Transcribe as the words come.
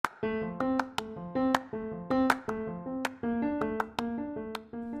All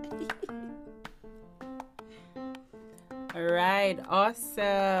right,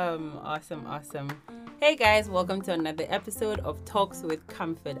 awesome. Hey guys, welcome to another episode of Talks with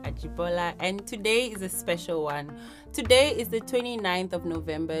Comfort Ajibola, and today is a special one. Today is the 29th of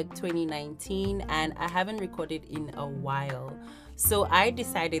November 2019, and I haven't recorded in a while. So I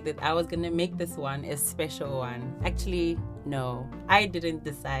decided that I was going to make this one a special one. Actually, no, I didn't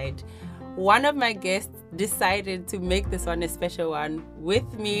decide. One of my guests decided to make this one a special one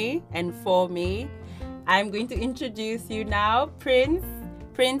with me and for me. I'm going to introduce you now, Prince.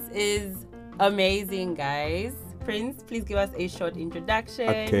 Prince is amazing, guys. Prince, please give us a short introduction.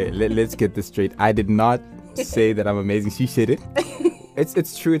 Okay, let's get this straight. I did not say that I'm amazing. She said it.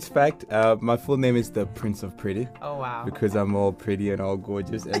 It's true. It's fact. My full name is the Prince of Pretty. Oh, wow. Because I'm all pretty and all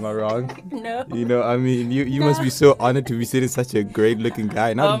gorgeous. Am I wrong? No. You know, I mean, you must be so honored to be sitting such a great-looking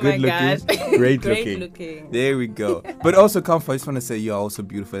guy. Not good looking, great looking. There we go. But also, Comfort, I just want to say you're also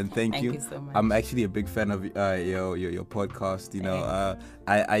beautiful and thank you. Thank you so much. I'm actually a big fan of your podcast. You know,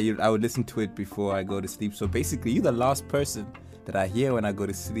 I would listen to it before I go to sleep. So basically, you're the last person that I hear when I go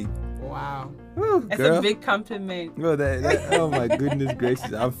to sleep. Wow. Ooh, That's girl. a big compliment. Well, oh my goodness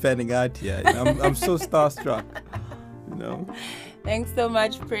gracious, I'm fanning out here. I'm so starstruck. You know. Thanks so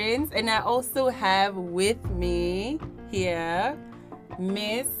much, Prince. And I also have with me here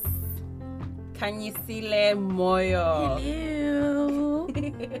Miss Kanyisile Moyo. Hello.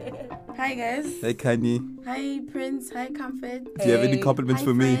 Hi guys. Hey Kanye, Hi Prince. Hi Comfort. do you have any compliments Hi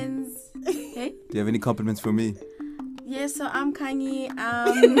for me? friends. Hey. Do you have any compliments for me? Yes, so I'm Kanye.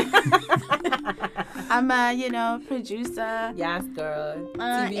 I'm a producer, Yes, girl.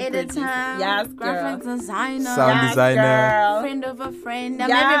 TV editor, producer. Yes, girl. graphic designer, Sound designer. Girl. friend of a friend. I'm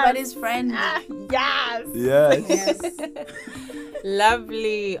Yes. everybody's friend. Yes. Yes. Yes.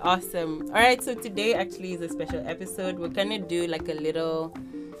 Lovely. Awesome. All right, so today actually is a special episode. We're going to do like a little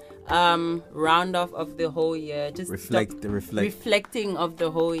round off of the whole year. Just reflecting of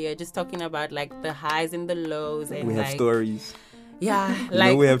the whole year. Just talking about like the highs and the lows. And We have like, stories. Yeah. You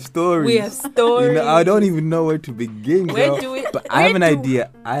Like know, we have stories. we have stories. You know, I don't even know where to begin, Where girl. do we- But where I have an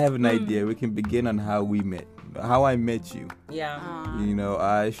do- idea. We can begin on how we met. How I met you. Yeah. You know,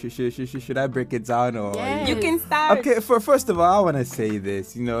 should I break it down or? Yes. You can start. Okay, first of all, I want to say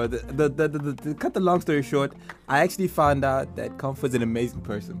this. You know, the cut the long story short, I actually found out that Comfort's an amazing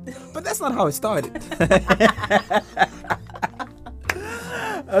person, but that's not how it started.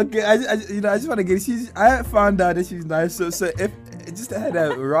 Okay, I just want to get. I found out that she's nice. So if it just had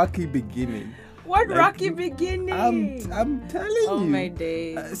a rocky beginning. What Like, rocky beginning? I'm telling Oh you. my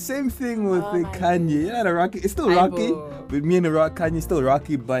days. Same thing with Oh my Kanye. Yeah, the rocky. It's still I rocky, know. but me and Kanye still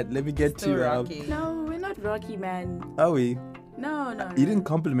rocky. But let me get Still to rocky. No, we're not Rocky, man. Are we? No. You didn't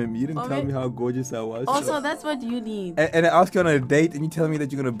compliment me. You didn't Oh, tell wait. me how gorgeous I was. Also, that's what you need. And I ask you on a date, and you tell me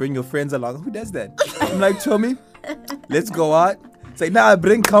that you're gonna bring your friends along. Who does that? I'm like, Tommy, let's go out. It's like, nah,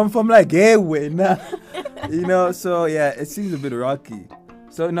 bring Comfort. I'm like, yeah, wait, nah. You know, so yeah, it seems a bit rocky.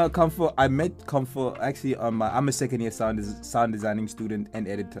 So no, Comfort. I met Comfort actually on I'm a second year sound designing student and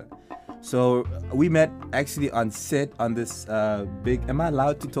editor. So we met actually on set on this big. Am I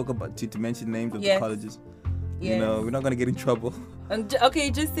allowed to talk about to mention names of Yes. the colleges? Yes. You know, we're not gonna get in trouble.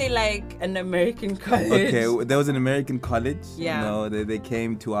 Okay, just say like an American college. Okay, there was an American college. Yeah. You know, they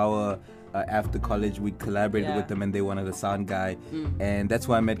came to our after college. We collaborated Yeah. with them, and they wanted a sound guy, and that's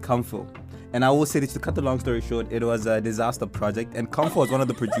why I met Comfort. And I will say this to cut the long story short, it was a disaster project, and Comfort was one of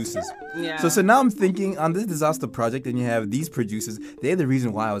the producers. Yeah. So now I'm thinking on this disaster project, and you have these producers. They're the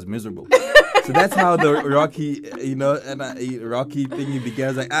reason why I was miserable. So that's how the Rocky, Rocky thingy began. I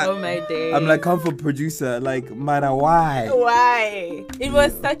was like, Oh my days. I'm like Comfort producer, like, man, why? Why? It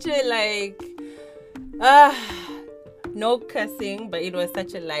was such a like, no cussing, but it was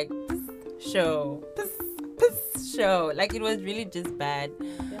such a like show. Show. Like it was really just bad.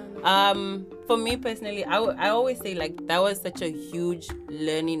 For me personally, I always say like that was such a huge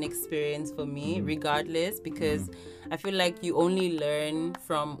learning experience for me, regardless, because I feel like you only learn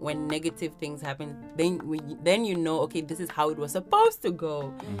from when negative things happen. Then you know, okay, this is how it was supposed to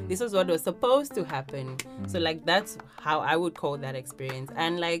go. This was what was supposed to happen. So like that's how I would call that experience.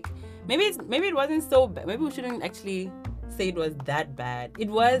 And like maybe it wasn't so bad. Maybe we shouldn't actually say it was that bad. It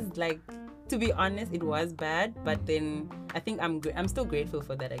was like, to be honest, it was bad, but then I think I'm still grateful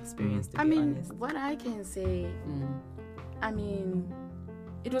for that experience, to be honest. What I can say,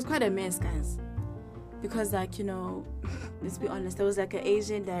 it was quite a mess, guys. Because, like, let's be honest, there was like an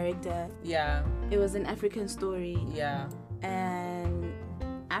Asian director. Yeah. It was an African story. Yeah. And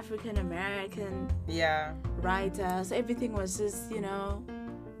African American Yeah. writer. So everything was just,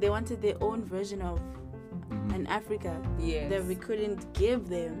 they wanted their own version of an Africa Yes. that we couldn't give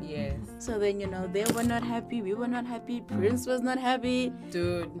them. Yes. So then, they were not happy, we were not happy, Prince was not happy.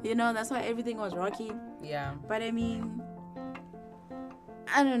 Dude. That's why everything was rocky. Yeah. But I mean,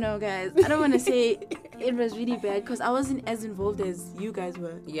 I don't know, guys. I don't want to say it was really bad because I wasn't as involved as you guys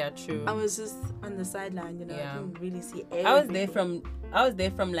were. Yeah, true. I was just on the sideline, Yeah. I didn't really see I was everything.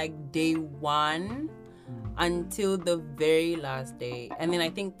 there from like day one until the very last day. And then I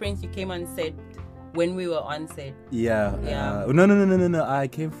think Prince, you came on set when we were on set. Yeah. Yeah. No. I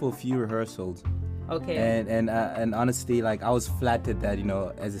came for a few rehearsals. Okay. And honestly, like, I was flattered that,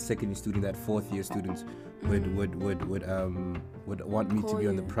 as a second year student, that fourth year students would want me to be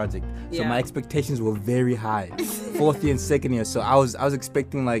on the project. So Yeah. my expectations were very high. Fourth year and second year. So I was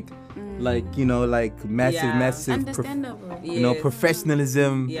expecting like massive Yeah. Understandable. Yes.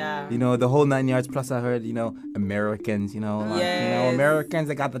 professionalism. Yeah. The whole 9 yards. Plus, I heard Americans. Yes. Americans.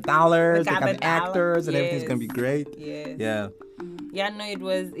 They got the dollars. They got got the the actors, and everything's Yes. gonna be great. Yes. Yeah. Yeah, no, it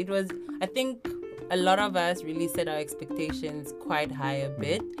was I think a lot of us really set our expectations quite high a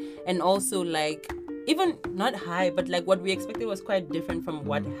bit, and also like even not high, but like what we expected was quite different from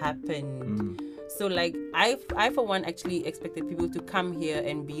what happened. So like I for one actually expected people to come here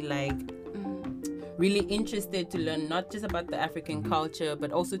and be like really interested to learn not just about the African culture,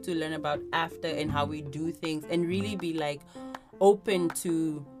 but also to learn about AFTA and how we do things, and really be like open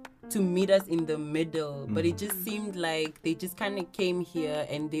to meet us in the middle. But it just seemed like they just kind of came here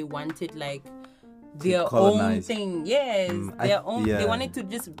and they wanted like their own colonize. thing. Yes, their own. yeah. They wanted to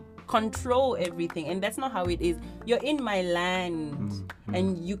just control everything, and that's not how it is. You're in my land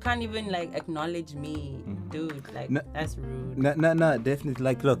and you can't even like acknowledge me, dude. Like, No- that's rude. No, definitely.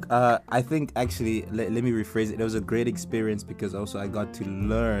 Like, look, I think actually, let me rephrase it. It was a great experience because also I got to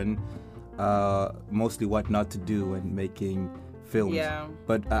learn mostly what not to do when making films. Yeah.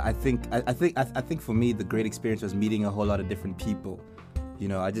 But I think for me the great experience was meeting a whole lot of different people.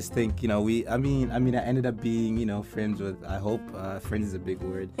 I just think I ended up being friends with, I hope friends is a big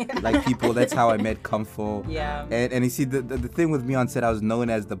word, like people. That's how I met Comfort. Yeah. And you see the thing with me on set, I was known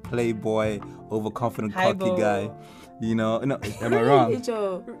as the playboy, overconfident, cocky Hybo. guy. No, am I wrong? It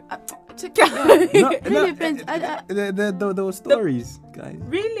No, really depends. those stories, guys.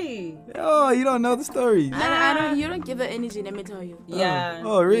 Really? Oh, you don't know the stories. I don't. You don't give the energy. Let me tell you. Yeah.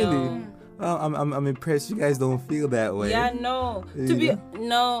 Oh, really? No. Oh, I'm impressed. You guys don't feel that way. Yeah, no.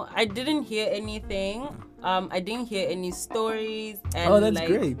 No, I didn't hear anything. I didn't hear any stories. And Oh, that's like,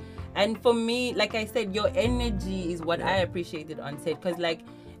 great. And for me, like I said, your energy is what I appreciated on set, because like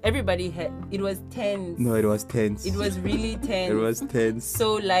everybody it was tense. No, it was tense. It was really tense. It was tense.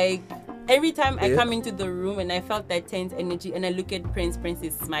 So like every time I Yeah. come into the room and I felt that tense energy, and I look at Prince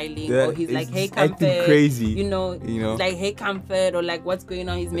is smiling, Yeah, or he's like, he's "Hey, just acting Comfort," crazy, you know, like, "Hey, Comfort," or like, "What's going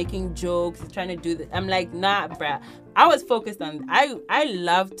on?" He's making jokes, he's trying to do this. I'm like, nah, bruh. I was focused on. I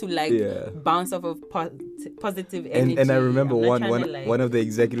love to like Yeah. bounce off of positive energy. And I remember I'm not one trying to, like- one of the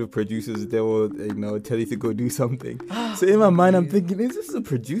executive producers, they will tell you to go do something. So in my mind I'm thinking, is this a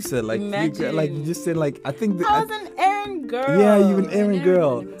producer? Like you just said, like, I think I was an errand girl. yeah, you an errand errand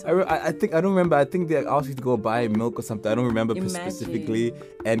girl. girl. I think I don't remember. I think they asked you to go buy milk or something. I don't remember Imagine. specifically.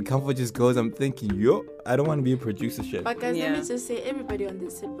 And Comfort just goes. I'm thinking, I don't want to be a producer shit. But guys, Yeah. let me just say, everybody on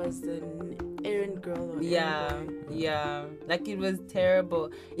this set was an errand girl or Yeah, errand boy. yeah. Like, it was terrible.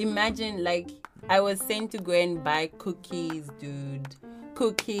 Imagine, like, I was sent to go and buy cookies, dude.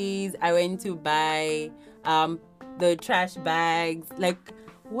 Cookies. I went to buy the trash bags. Like,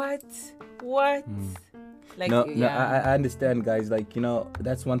 what? Like, No, yeah. I understand, guys. Like,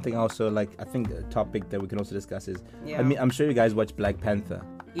 that's one thing also, like, I think a topic that we can also discuss is, Yeah. I mean, I'm sure you guys watched Black Panther.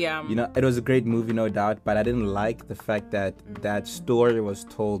 Yeah. It was a great movie, no doubt, but I didn't like the fact that that story was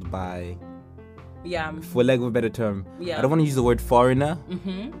told by, Yeah. for lack of a better term, Yeah. I don't want to use the word foreigner,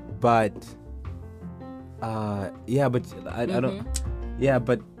 Mm-hmm. but, I don't, yeah,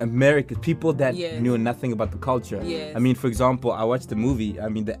 but Americans, people that Yes. knew nothing about the culture. Yes. I mean, for example, I watched the movie. I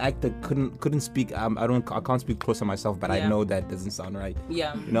mean, the actor couldn't speak. I can't speak close to myself, but I Yeah. know that doesn't sound right.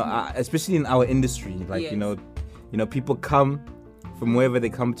 Yeah. Especially in our industry, like Yes. people come from wherever they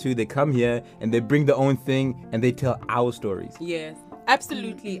come to. They come here and they bring their own thing and they tell our stories. Yes,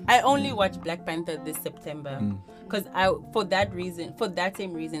 absolutely. I only watched Black Panther this September because for that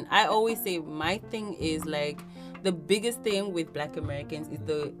same reason, I always say my thing is like the biggest thing with Black Americans is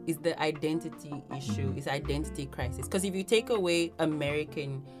the identity issue, is identity crisis. Because if you take away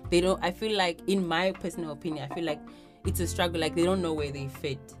American, I feel like, in my personal opinion, I feel like it's a struggle. Like, they don't know where they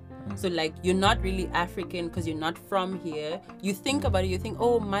fit. So like you're not really African because you're not from here. You think about it, you think,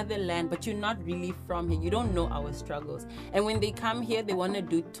 oh, motherland, but you're not really from here. You don't know our struggles. And when they come here, they want to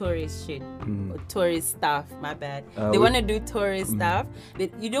do tourist shit or tourist stuff. My bad. They want to do tourist stuff.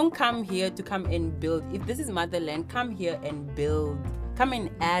 You don't come here to come and build. If this is motherland, come here and build. Come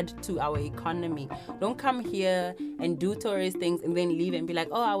and add to our economy. Don't come here and do tourist things and then leave and be like,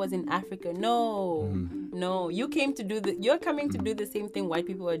 oh, I was in Africa. No, no, you're coming to do the same thing white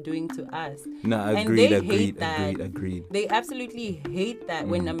people are doing to us. No, And agreed, they agreed, hate that. agreed. They absolutely hate that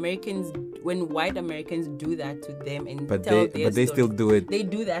when white Americans do that to them and But tell they their still stories. do it. They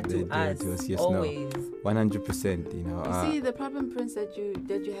do that They to do it us, to us, yes, always. 100%. You know. You see, the problem, Prince, that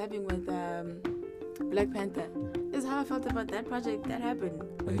you're having with Black Panther is how I felt about that project that happened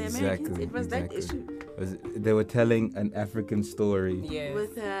with the Americans. It was that issue They were telling an African story. Yes.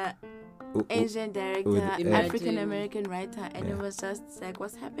 with Ooh, Asian director, Imagine. African American writer, and Yeah. it was just like,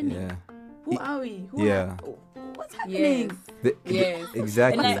 what's happening? Yeah. Who are we? Yeah. What's happening? Yes. The- Yes.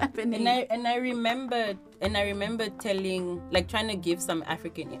 Exactly. What's happening? And I remember telling, like, trying to give some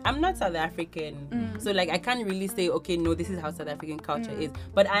African. I'm not South African, so like I can't really say, okay, no, this is how South African culture is.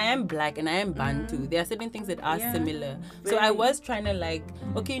 But I am Black and I am Bantu. There are certain things that are Yeah. similar. So I was trying to like,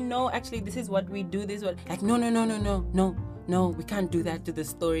 okay, no, actually, this is what we do. This is what, like, no, we can't do that to the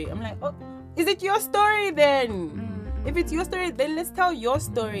story. I'm like, oh, is it your story then? If it's your story, then let's tell your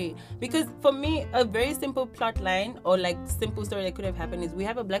story. Because for me, a very simple plot line or like simple story that could have happened is we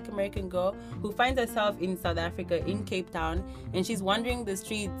have a Black American girl who finds herself in South Africa, in Cape Town, and she's wandering the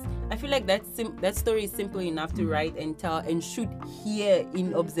streets. I feel like that story is simple enough to write and tell and shoot here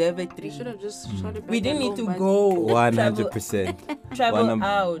in Observatory. You should have just shot it back We didn't at need to home, but- go 100%. travel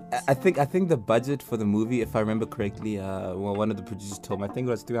out. I think the budget for the movie, if I remember correctly, one of the producers told me, I think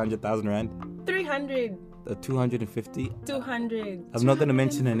it was 300,000 rand, 300, 250. 200. I'm not gonna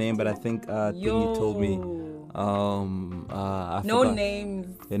mention her name, but I think you told me. I No forgot.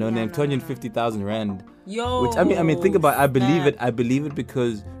 names. Yeah, no name. 250,000 rand. Yo. Which I mean, think about it. I believe snap. it. I believe it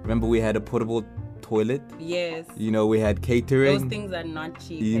because remember we had a portable toilet. Yes. You know, we had catering. Those things are not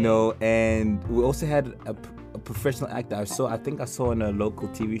cheap. You eh? know, and we also had a professional actor. I think I saw on a local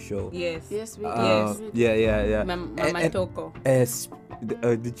TV show. Yes. Yes, we Uh, did. yeah. Mama And- Toko.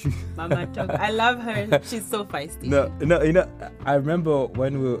 Did you? Mama Toko. I love her. She's so feisty. No. You know, I remember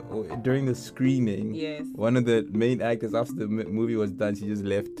when we were during the screening. Yes. One of the main actors after the movie was done, she just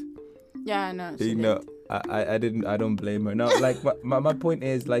left. Yeah, I know. You know, I don't blame her. No, like my point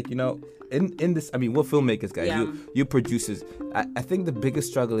is, like, you know, in this, I mean, we're filmmakers, guys. Yeah. You producers. I think the biggest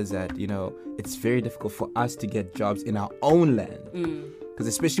struggle is that, you know, it's very difficult for us to get jobs in our own land. Because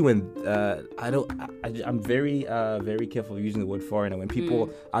especially when I'm very very careful of using the word foreigner. When people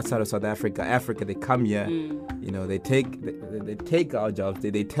outside of South Africa, they come here, you know, they take our jobs,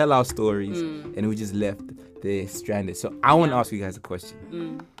 they tell our stories, and we just left. They're stranded. So I want to ask you guys a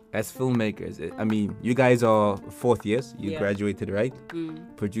question. As filmmakers, I mean, you guys are fourth years. You Yeah. graduated, right?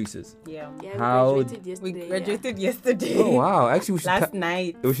 Producers. Yeah. Yeah, How- we graduated yesterday. We graduated yesterday. Oh wow! Actually, we should Last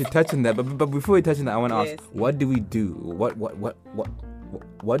night. we should touch on that. But before we touch on that, I want to Yes. ask, what do we do?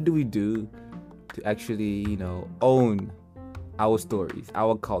 What do we do to actually, you know, own our stories,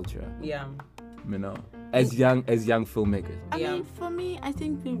 our culture? Yeah. You know, as young filmmakers. I Yeah. mean, for me, I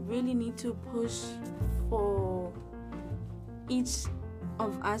think we really need to push for each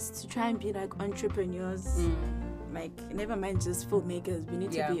of us to try and be like entrepreneurs. Like, never mind just filmmakers, we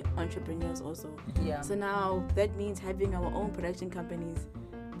need Yeah. to be entrepreneurs also. Yeah. So now that means having our own production companies.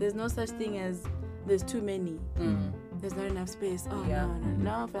 There's no such thing as there's too many. There's not enough space. Oh, Yeah.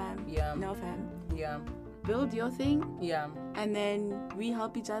 no, fam. Yeah. No, fam. Yeah. Build your thing, Yeah. and then we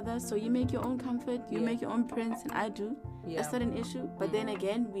help each other. So you make your own comfort, you Yeah. make your own prints, and I do. Yeah. That's not an issue. But then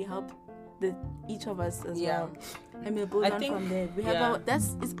again, we help each of us as Yeah. well. And we'll build I on think- from there. We have yeah.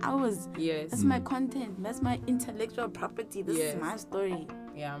 it's ours. Yes. That's my content. That's my intellectual property. This Yes. is my story.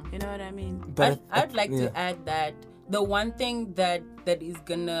 Yeah. You know what I mean? I'd like yeah. to add that the one thing that is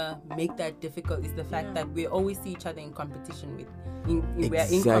gonna make that difficult is the fact Yeah. that we always see each other in competition with. We're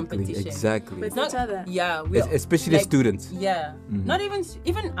in competition. Exactly. With Not- each other. Yeah. We're, Especially the like, students. Yeah, Mhm. not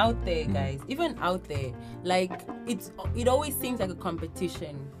even out there, guys. Even out there, like it always seems like a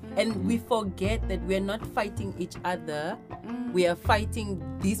competition, and we forget that we're not fighting each other. We are fighting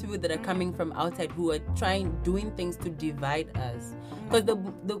these people that are coming from outside who are doing things to divide us. Because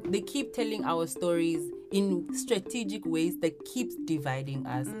they keep telling our stories in strategic ways that keeps dividing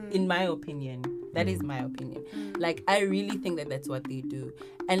us. In my opinion, that is my opinion. Like, I really think that that's what they do,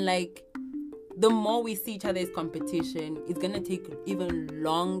 and like, the more we see each other as competition, it's gonna take even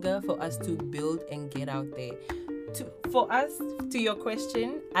longer for us to build and get out there. for us, to your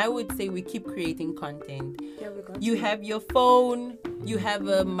question, I would say we keep creating content. Yeah, we got You have your phone, you have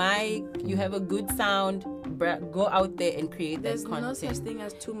a mic, you have a good sound. Go out there and create There's that no content. such thing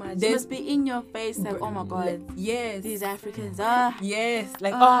as too much. It There's- must be in your face, like, oh my god, Yes. these Africans Yes.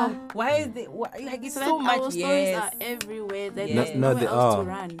 Like, Ah. why is it? Like, it's so so like, much. our stories Yes. are everywhere. There's Yes. nowhere No, they else to are.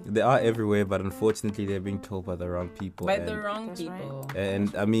 run. They are everywhere, but unfortunately, they're being told by the wrong people. By and, the wrong That's right. people.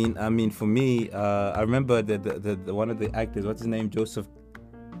 and I mean, for me, I remember the one of the actors. What's his name? John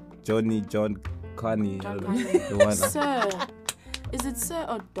Carney. John The Carney. one. Sir, is it sir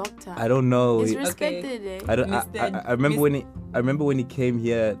or doctor? I don't know. He's He- respected. Eh? I don't. I remember when he. I remember when he came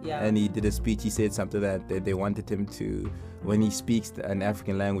here Yeah. and he did a speech. He said something that they wanted him to, when he speaks an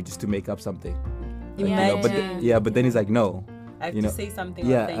African language, just to make up something. Yeah, You know, but yeah. but then he's like, no. I have you to know, say something.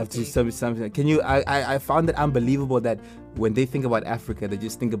 Yeah, authentic. after something. Can you? I found it unbelievable that when they think about Africa, they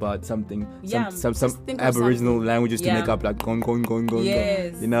just think about something, Yeah, some just think of Aboriginal something. languages to Yeah. make up like gong.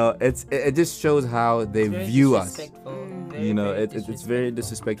 Yes. You know, it just shows how they It's very view us. disrespectful. Mm. Very, You know, very it's very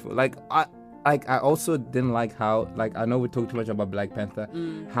disrespectful. Like I also didn't like how, like, I know we talk too much about Black Panther,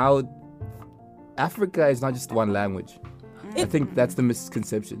 how Africa is not just one language. I think that's the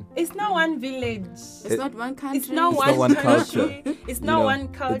misconception. It's not one village. It's not one country. It's not not one country. It's You not know, one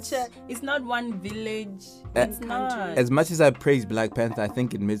culture. It's not one village. Uh, It's not. As much as I praise Black Panther, I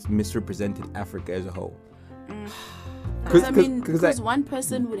think it misrepresented Africa as a whole. Because I mean, 'cause because one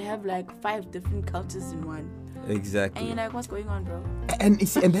person would have like 5 different cultures in one, and Exactly. you're like, what's going on, bro? And you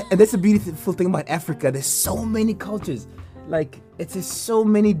see, and that's the beautiful thing about Africa. There's so many cultures. Like, it's just so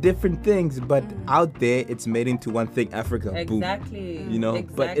many different things, but out there it's made into one thing, Africa. Boom. Exactly. You know,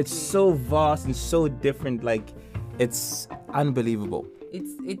 but it's Exactly. so vast and so different. Like, it's unbelievable.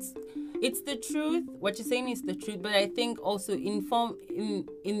 It's the truth. What you're saying is the truth, but I think also in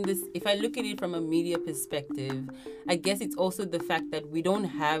this, if I look at it from a media perspective, I guess it's also the fact that we don't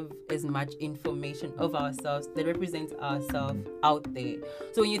have as much information of ourselves that represents ourselves out there.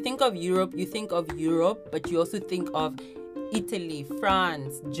 So when you think of Europe, but you also think of Italy,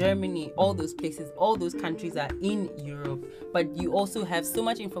 France, Germany, all those places, all those countries are in Europe. But you also have so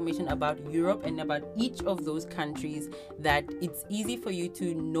much information about Europe and about each of those countries that it's easy for you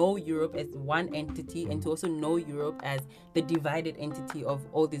to know Europe as one entity and to also know Europe as the divided entity of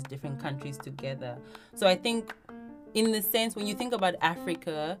all these different countries together. So I think, in the sense, when you think about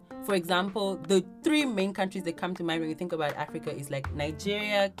Africa, for example, the 3 main countries that come to mind when you think about Africa is like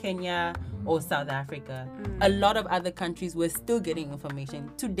Nigeria, Kenya, or South Africa. A lot of other countries were still getting information.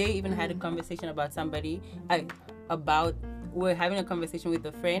 Today, even had a conversation about we're having a conversation with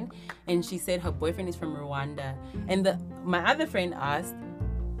a friend, and she said her boyfriend is from Rwanda. And my other friend asked,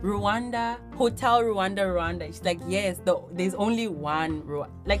 Rwanda, Hotel Rwanda. She's like, yes, there's only one,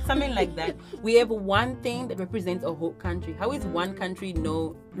 like something like that. We have one thing that represents a whole country. How is one country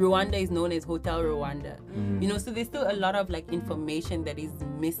Rwanda is known as Hotel Rwanda? You know, so there's still a lot of like information that is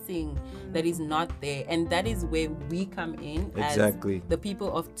missing, that is not there. And that is where we come in Exactly. as the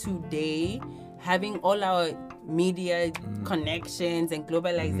people of today, having all our media connections and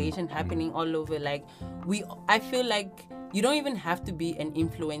globalization happening all over. Like, I feel like you don't even have to be an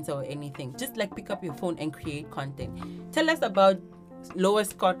influencer or anything. Just like pick up your phone and create content. Tell us about Lower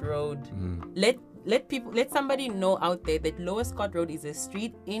Scott Road. Let somebody know out there that Lower Scott Road is a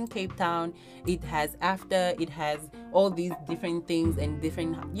street in Cape Town. It has all these different things and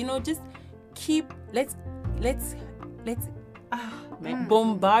different, you know, just let's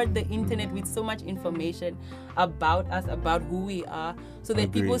bombard the internet with so much information about us, about who we are, so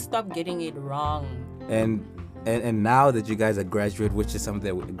that people Agreed. stop getting it wrong. And now that you guys are graduate, which is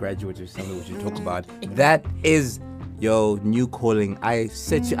something that graduate is something we should talk about. That is your new calling. I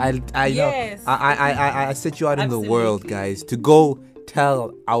set you. I Yes. know. I set you out in the world, Absolutely. guys, to go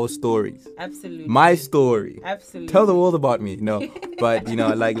tell our stories. Absolutely. My story. Absolutely. Tell the world about me. No, but you know,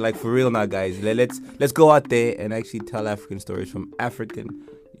 like for real now, guys. Let's go out there and actually tell African stories from African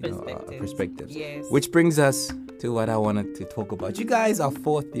perspectives. Yes. Which brings us to what I wanted to talk about. You guys are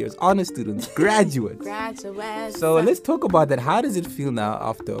 4th years, honor students, graduates. Graduates. So let's talk about that. How does it feel now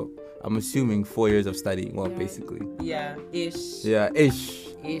after, I'm assuming, 4 years of studying? Well, Yeah. basically. Yeah. Ish. Yeah, ish.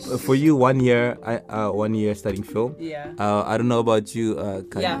 Ish. For you, 1 year, 1 year studying film. Yeah. I don't know about you,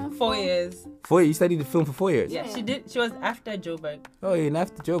 Kanye. Yeah. 4 years. 4 years. You studied the film for 4 years. Yeah. She was after Joburg. Oh, you're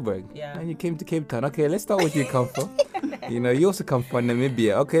after Joburg. Yeah. And you came to Cape Town. Okay, let's start with you come from. You know, you also come from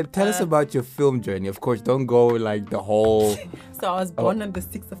Namibia. Okay, tell us about your film journey. Of course, don't go like the whole. So I was born on the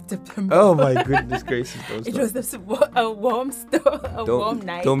 6th of September. Oh my goodness gracious! Don't It stop. was a warm warm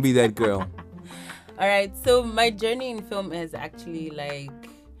night. Don't be that girl. All right. So my journey in film has actually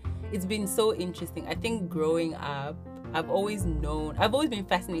it's been so interesting. I think growing up, I've always been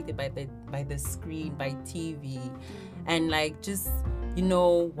fascinated by the screen, by TV, and like just, you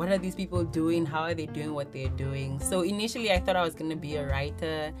know, what are these people doing? How are they doing what they're doing? So initially I thought I was gonna be a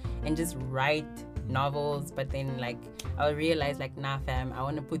writer and just write novels, but then like I realized like, nah fam, I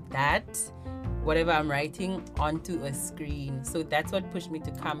want to put that, whatever I'm writing, onto a screen. So that's what pushed me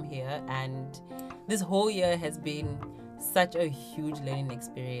to come here, and this whole year has been such a huge learning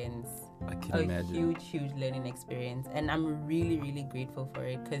experience. I can imagine. Huge learning experience, and I'm really, really grateful for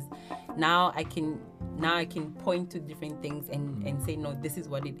it, because now I can point to different things and say, no, this is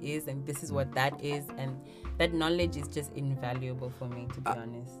what it is and this is what that is, and that knowledge is just invaluable for me, to be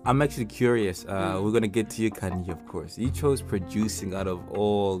honest. I'm actually curious. We're gonna get to you, Kanye, of course. You chose producing out of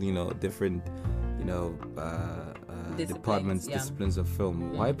all, you know, different, you know, disciplines of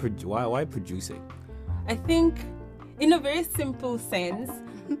film. Why producing? I think, in a very simple sense,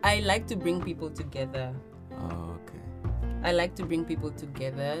 I like to bring people together. Oh, okay. I like to bring people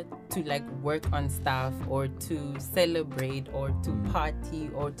together to like work on stuff, or to celebrate, or to party,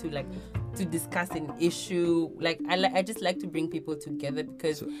 or to like to discuss an issue. Like I just like to bring people together,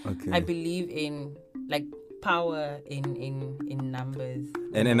 because I believe in like power in numbers.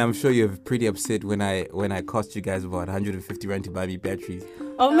 And I'm sure you're pretty upset when I cost you guys about 150 rand to buy me batteries.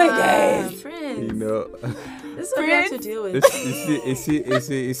 Oh my God, friends. You know. This is what we have to deal with.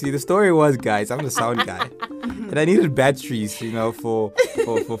 You see, the story was, guys, I'm the sound guy, and I needed batteries, you know, for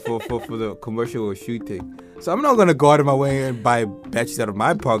the commercial we're shooting. So I'm not gonna go out of my way and buy batteries out of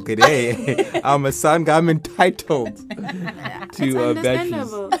my pocket. Hey, I'm a sound guy. I'm entitled to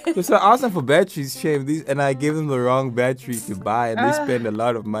batteries. So I asked them for batteries, shame these, and I gave them the wrong batteries to buy, and they spend a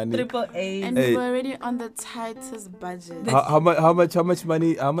lot of money. AAA. And we were already on the tightest budget. How much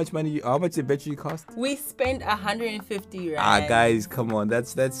did battery cost? We spent 150 rand. Guys, come on,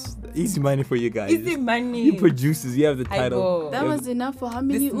 that's easy money for you guys. Easy money. You producers, you have the title. That was enough for how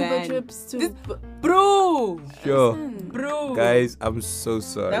many Uber trips to? Bro. Sure. Bro. Guys, I'm so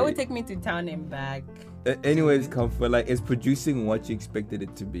sorry. That would take me to town and back. Anyways, Comfort, like, is producing what you expected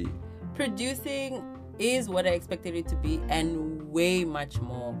it to be? Producing is what I expected it to be, and way much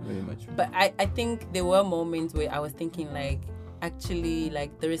more. But I think there were moments where I was thinking like, actually,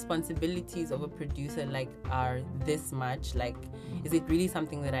 like, the responsibilities of a producer like are this much. Like, is it really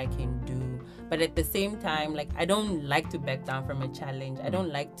something that I can do? But at the same time, like, I don't like to back down from a challenge. I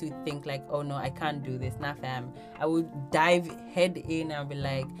don't like to think like, oh no, I can't do this. Nah fam. I would dive head in and be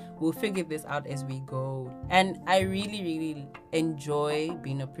like, we'll figure this out as we go. And I really, really enjoy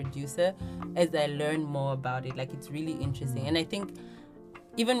being a producer as I learn more about it. Like, it's really interesting. And I think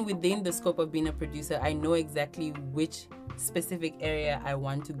even within the scope of being a producer, I know exactly which specific area I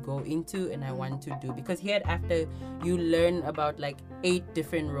want to go into and I want to do. Because here at After, you learn about like 8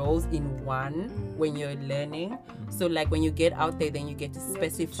 different roles in one when you're learning. So like when you get out there, then you get to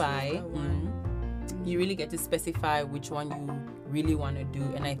specify. You really get to specify which one you really want to do.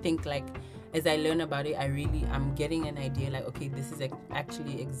 And I think like as I learn about it, I'm getting an idea like, okay, this is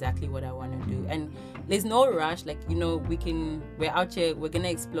actually exactly what I want to do. And there's no rush. Like, you know, we're out here, we're going to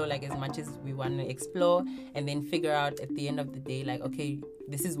explore like as much as we want to explore, and then figure out at the end of the day, like, okay,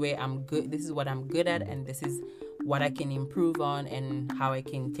 this is where I'm good. This is what I'm good at. And this is what I can improve on and how I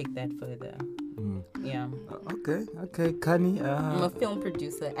can take that further. Yeah. Okay. Kanye. I'm a film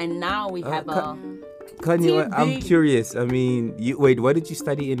producer. And now we have Kanye, I'm curious. I mean, what did you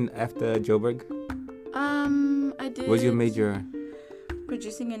study in after Joburg? I did. What's your major?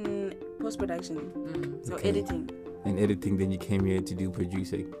 Producing and post-production. So editing. And editing, then you came here to do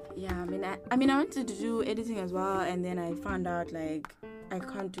producing. Yeah, I wanted to do editing as well, and then I found out like I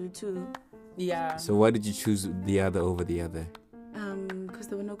can't do two. Yeah. So why did you choose the other over the other? Because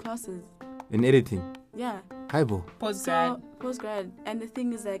there were no classes. In editing? Yeah. Highball? Postgrad. And the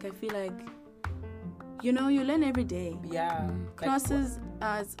thing is, like, I feel like, you know, you learn every day. Yeah. Classes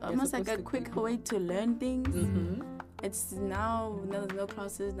are almost like a quick way to learn things. It's now there's no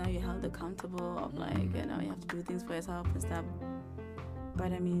classes. Now you're held accountable of like, you know, you have to do things for yourself and stuff.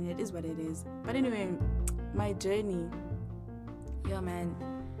 But I mean, it is what it is. But anyway, my journey. Yeah, man.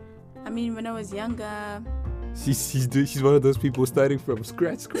 I mean, when I was younger. She's one of those people starting from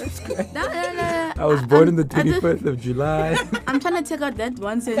scratch. No. I was born on the 21st of July. I'm trying to take out that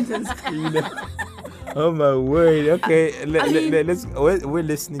one sentence. You know? Oh my word. Okay, we're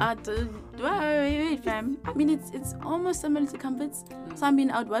listening. Wait, fam. I mean, it's almost similar to Comforts. So I mean,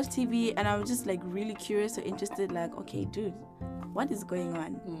 I would watch TV and I was just like really curious or interested. Like, okay, dude, what is going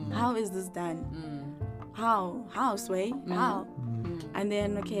on? How is this done? How, Sway? How? And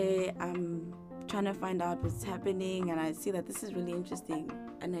then, okay, I'm trying to find out what's happening, and I see that this is really interesting.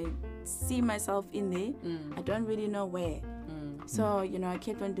 and I see myself in there. I don't really know where. So, you know, I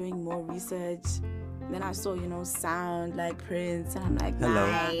kept on doing more research. Then I saw, you know, sound like Prince, and I'm like, Hello.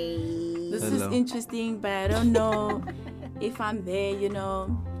 nah, this is interesting, but I don't know if I'm there, you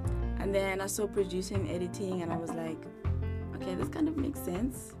know. And then I saw producing, editing, and I was like, okay, this kind of makes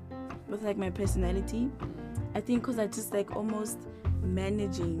sense with like my personality. I think because I just like almost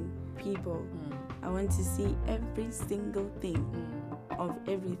managing people. I want to see every single thing of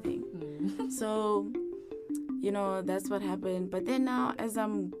everything. So, you know, that's what happened. But then now, as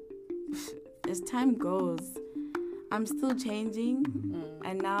time goes, I'm still changing,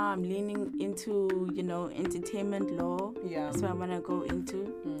 and now I'm leaning into, you know, entertainment law. Yeah. That's what I want to go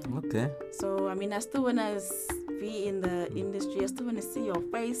into. Okay. So, I mean, I still want to be in the industry. I still want to see your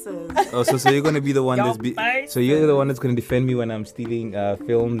faces. Oh, so you're gonna be the one Your so you're the one that's gonna defend me when I'm stealing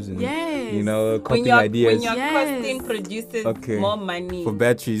films and Yes. you know When copying your ideas costing produces more money. for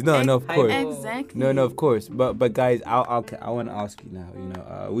batteries. No, of course. Exactly. No, of course. But guys, I want to ask you now. You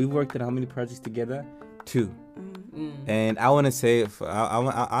know, we've worked on how many projects together? 2. And I want to say, I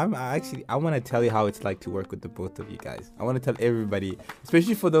want to tell you how it's like to work with the both of you guys. I want to tell everybody,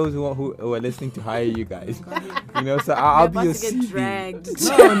 especially for those who are listening to hire you guys. You know, so I'll be your get CV. dragged.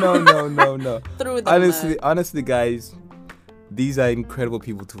 No. Through the Honestly, guys, these are incredible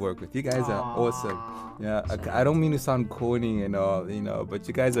people to work with. You guys are awesome. Yeah, I don't mean to sound corny and all, you know, but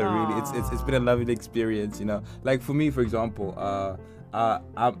you guys are really. It's been a lovely experience, you know. Like for me, for example,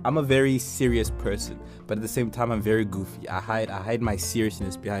 I'm a very serious person, but at the same time I'm very goofy. I hide my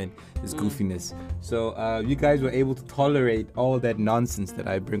seriousness behind this goofiness. So you guys were able to tolerate all that nonsense that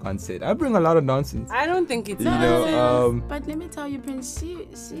I bring on set. I bring a lot of nonsense. I don't think it's No, but let me tell you, Prince, she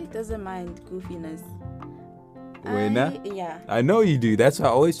doesn't mind goofiness. Yeah. I know you do. That's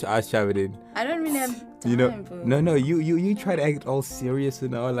why I shove it in. I don't really have time. You know, no. You try to act all serious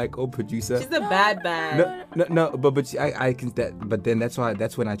and all like, oh, producer. She's a bad. No. But I can that. But then that's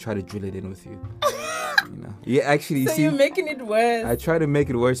when I try to drill it in with you. You know. Yeah, actually, So see, you're making it worse. I try to make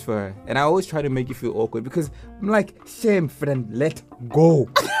it worse for her, and I always try to make you feel awkward because I'm like, shame, friend, let go.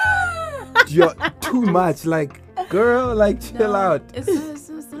 You're too much. Like, girl, like, chill out. It's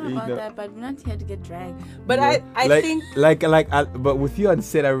not about that, but we're not here to get dragged. But I think but with you on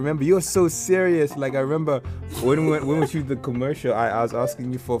set, I remember you were so serious. Like I remember when we shoot the commercial, I was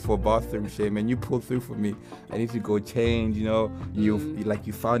asking you for bathroom shame, and you pulled through for me. I need to go change. You know,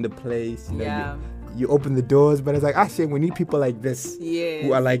 you found a place. You know, you opened the doors, but it's like, shame. We need people like this,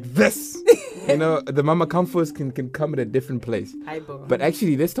 who are like this. You know, the Mama Comforts can come at a different place. But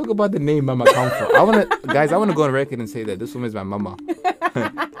actually, let's talk about the name Mama Comfort. I wanna go on record and say that this woman is my mama.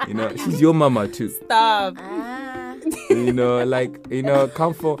 You know, she's your mama too. Stop. You know,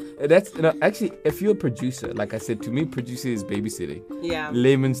 Comfort. That's actually, if you're a producer, like I said, to me, producer is babysitting. Yeah.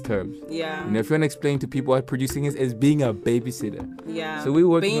 Layman's terms. Yeah. You know, if you want to explain to people what producing is being a babysitter. Yeah. So we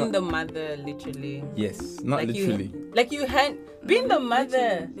work being the mother, literally. Yes, not literally. Being the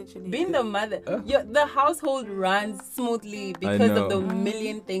mother. Literally. Being the mother. The household runs smoothly because of the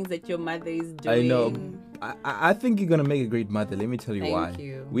million things that your mother is doing. I know. I think you're gonna make a great mother. Let me tell you why. Thank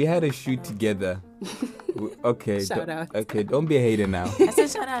you. We had a shoot together. Okay. Shout out. Okay, don't be a hater now. I said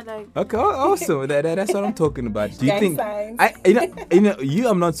shout out, like. Okay, awesome. That's what I'm talking about. Do you Gang think? signs.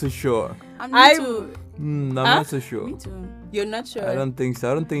 I'm not so sure. Me too. I'm not so sure. Me too. You're not sure? I don't think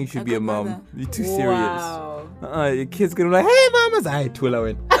so. I don't think you should be a good mom. mother. You're too serious. Wow. Your kid's gonna be like, hey, mama's. I twirl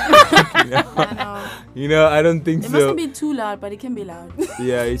it. I know. You know, I don't think It so. mustn't be too loud, but it can be loud.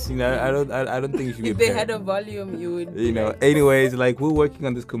 Yeah, you see, I don't think you should be. If they had a volume, you would. You know. Anyways, like we're working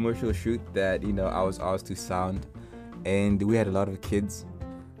on this commercial shoot that I was asked to sound, and we had a lot of kids.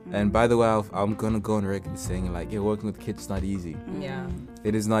 And by the way, I'm gonna go on record saying like, working with kids is not easy. Yeah.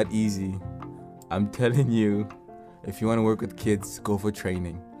 It is not easy. I'm telling you, if you want to work with kids, go for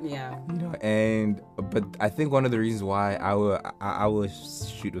training. Yeah. You know, but I think one of the reasons why our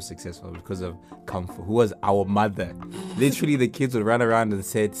shoot was successful was because of Comfort, who was our mother. Literally, the kids would run around and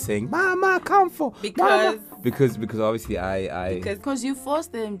saying, "Mama, Comfort." Because obviously Because you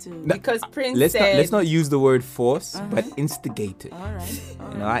forced them to. because Prince let's not use the word force, but instigate it. All right.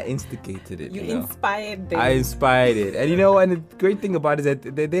 You know, I instigated it. you You know? inspired them. I inspired it, and and the great thing about it is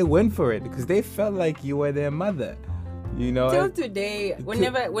that they went for it because they felt like you were their mother. You know, Till today,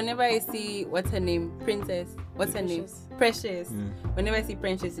 whenever I see what's her name, Princess, what's her name, Precious. Whenever I see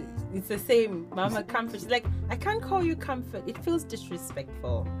Precious, it's the same. Mama Comfort. She's like, I can't call you Comfort. It feels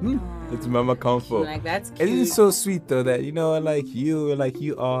disrespectful. It's Mama Comfort. Like that's cute. It is so sweet though that like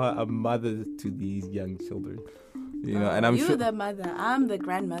you are a mother to these young children. You know, and I'm You're sure. the mother. I'm the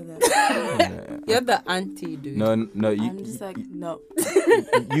grandmother. You're the auntie, dude. No, I'm just like, no.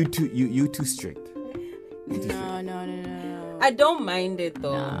 you too strict. No. I don't mind it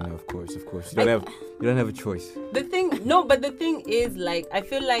though. No, of course. You don't have a choice. But the thing is, like, I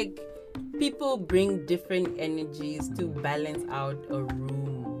feel like people bring different energies to balance out a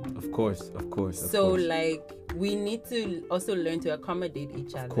room. Of course. So, like, we need to also learn to accommodate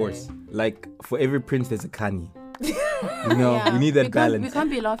each other. Of course. Like, for every prince, there's a Kanye. You know, we need that balance. We can't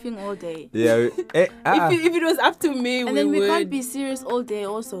be laughing all day. Yeah. If it was up to me, and then we can't be serious all day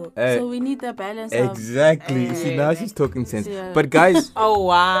also. So we need the balance. Exactly. See, now she's talking sense. But guys. Oh,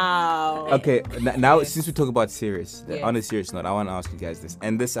 wow. Okay, now since we talk about serious, Yes. on a serious note, I want to ask you guys this.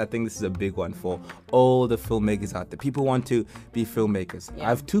 And I think this is a big one for all the filmmakers out there. People want to be filmmakers. Yeah. I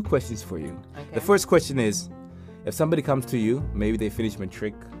have 2 questions for you. Okay. The first question is, if somebody comes to you, maybe they finish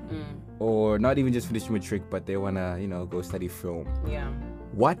matric, or not even just finish matric, but they want to, go study film. Yeah.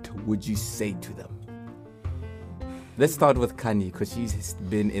 What would you say to them? Let's start with Kanye, because she's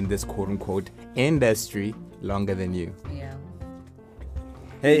been in this quote-unquote industry longer than you. Yeah.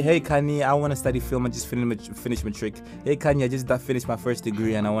 Hey, Kanye, I want to study film. I just finished matric. Hey, Kanye, I just finished my first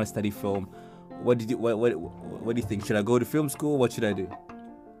degree and I want to study film. What do you think? Should I go to film school? What should I do?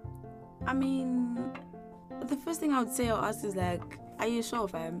 I mean, the first thing I would say or ask is like, are you sure,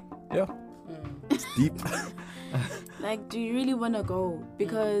 fam? Yeah. It's deep. Like, do you really want to go?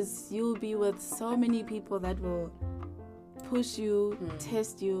 Because you'll be with so many people that will push you,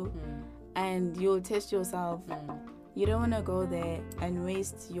 test you, and you'll test yourself. You don't want to go there and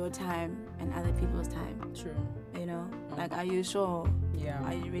waste your time and other people's time. True. You know? Like, are you sure? Yeah.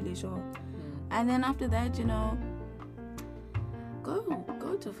 Are you really sure? And then after that,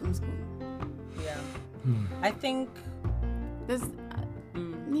 go to film school. Yeah. I think. There's,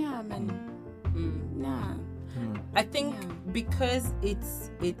 yeah, man. Yeah. I think because it's.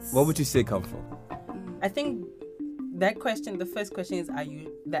 What would you say, Comfort? I think that question, the first question is, are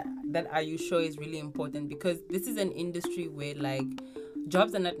you sure, is really important, because this is an industry where, like,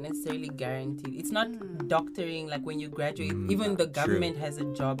 jobs are not necessarily guaranteed. It's not doctoring, like when you graduate, even the government has a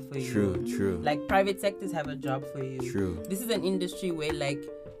job for you. True. Like private sectors have a job for you. True. This is an industry where, like,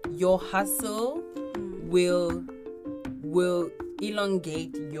 your hustle will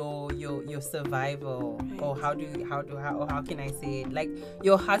elongate your survival, or how can I say it? Like,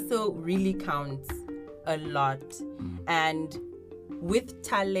 your hustle really counts a lot, and with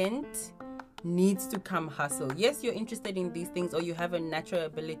talent needs to come hustle. Yes, you're interested in these things, or you have a natural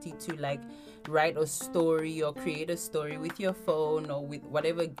ability to, like, write a story or create a story with your phone or with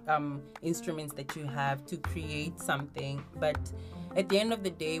whatever instruments that you have to create something. But at the end of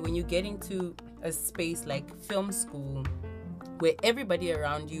the day, when you get into a space like film school, where everybody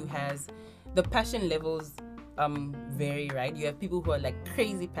around you has the passion levels vary, right? You have people who are like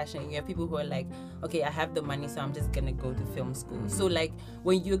crazy passionate. You have people who are like, okay, I have the money, so I'm just gonna go to film school. So, like,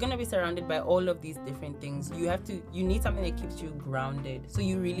 when you're gonna be surrounded by all of these different things, you need something that keeps you grounded. So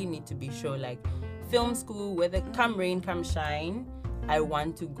you really need to be sure, like, film school, whether come rain, come shine, I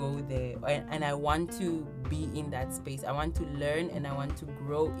want to go there, and I want to be in that space. I want to learn and I want to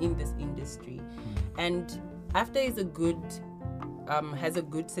grow in this industry. And after is a good has a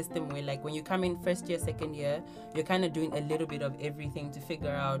good system where, like, when you come in first year, second year, you're kind of doing a little bit of everything to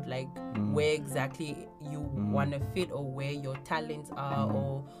figure out, like, where exactly you want to fit, or where your talents are,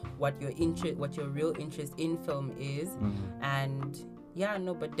 or what your real interest in film is. And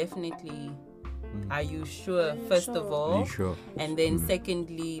but definitely, are you sure, first of all? Are you sure? And then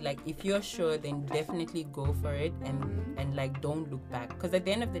secondly, like, if you're sure, then definitely go for it, and like, don't look back. Because at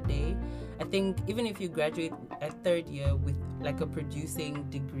the end of the day, I think even if you graduate at third year with, like, a producing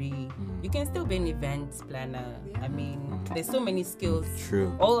degree, you can still be an events planner. I mean, there's so many skills.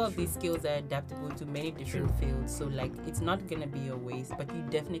 True. All of these skills are adaptable to many different fields. So, like, it's not gonna be a waste, but you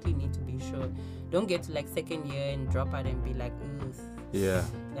definitely need to be sure. Don't get to, like, second year and drop out and be like, ugh. Yeah.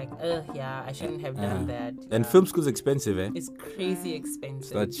 Like, I shouldn't have done that. And film school's expensive, eh? It's crazy expensive.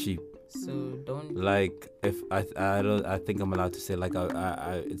 It's not cheap. So don't. Like, if I think I'm allowed to say, like,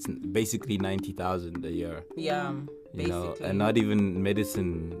 it's basically 90,000 a year. Yeah. You know, Basically. and not even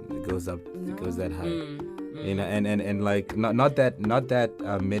medicine goes that high. You know, and like, not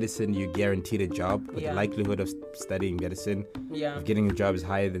that medicine you guaranteed a job, but the likelihood of studying medicine, of getting a job, is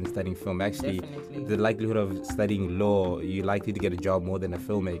higher than studying film. Actually, Definitely. the likelihood of studying law, you're likely to get a job more than a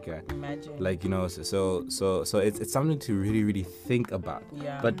filmmaker. Imagine. Like, you know, so it's something to really, really think about.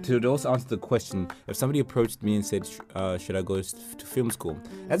 Yeah. But to also answer the question, if somebody approached me and said, should I go to film school?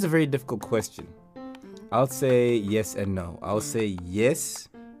 That's a very difficult question. I'll say yes and no. I'll say yes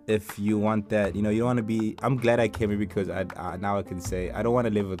if you want that, you don't want to be. I'm glad I came here because now I can say I don't want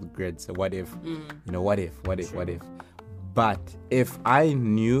to live with regrets. So what if, what if? But if I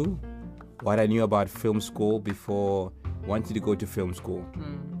knew what I knew about film school before wanting to go to film school,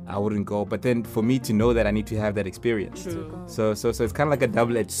 I wouldn't go. But then for me to know that, I need to have that experience. True. So it's kind of like a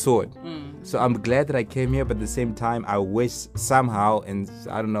double-edged sword. So I'm glad that I came here, but at the same time, I wish somehow, and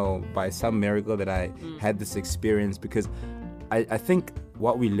I don't know, by some miracle that I had this experience, because I think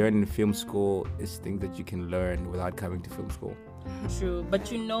what we learn in film school is things that you can learn without coming to film school. True,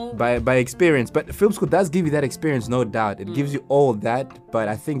 but by experience. But film school does give you that experience, no doubt. It gives you all that, but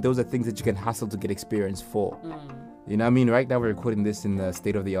I think those are things that you can hustle to get experience for. You know what I mean? Right now we're recording this in the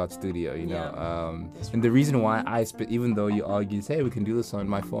state-of-the-art studio, and the reason why even though you argue, say, hey, we can do this on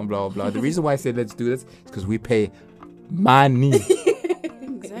my phone, blah, blah, blah. The reason why I said let's do this is because we pay money.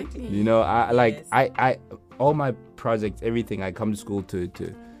 Exactly. I all my projects, everything, I come to school to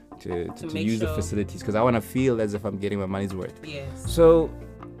use the facilities because I want to feel as if I'm getting my money's worth. Yes. So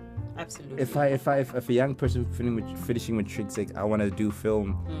absolutely. If a young person finishing matric 6, I want to do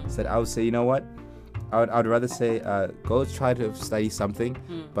film, said I would say, you know what? I'd rather say go try to study something,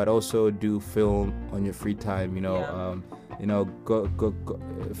 but also do film on your free time. Go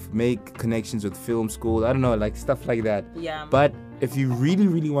make connections with film school. I don't know, like stuff like that. Yeah. But if you really,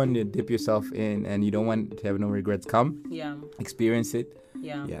 really want to dip yourself in and you don't want to have no regrets, come. Yeah. Experience it.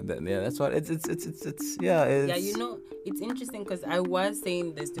 Yeah. That's what it's. It's interesting because I was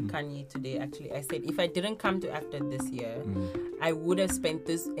saying this to Kanye today. Actually, I said if I didn't come to AFTA this year, I would have spent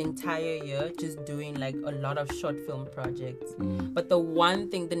this entire year just doing like a lot of short film projects. But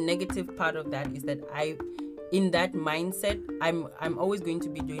the negative part of that is that in that mindset, I'm always going to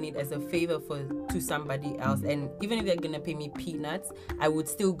be doing it as a favor to somebody else, and even if they're gonna pay me peanuts, I would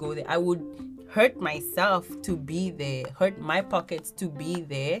still go there. I would hurt myself to be there, hurt my pockets to be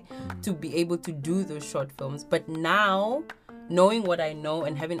there, to be able to do those short films. But now, knowing what I know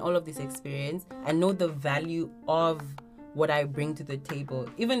and having all of this experience, I know the value of what I bring to the table.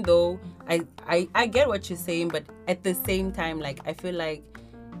 Even though I get what you're saying, but at the same time, like I feel like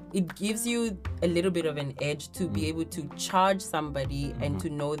it gives you a little bit of an edge to be able to charge somebody and to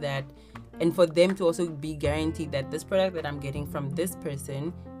know that, and for them to also be guaranteed that this product that I'm getting from this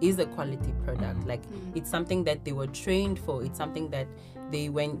person is a quality product. Like it's something that they were trained for. It's something that they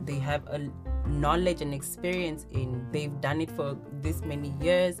have a knowledge and experience in. They've done it for this many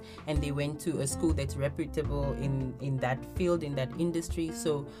years, and they went to a school that's reputable in that field, in that industry.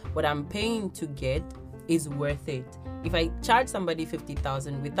 So what I'm paying to get is worth it. If I charge somebody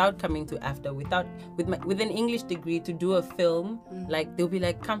 50,000 without coming to AFTA, with an English degree to do a film, like they'll be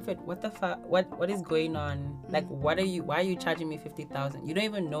like, Comfort, what the fuck? What is going on? Like, why are you charging me 50,000? You don't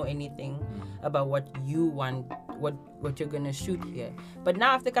even know anything about what you want, what you're gonna shoot here. But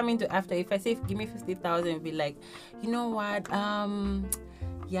now after coming to AFTA, if I say give me 50,000, it'll be like, you know what?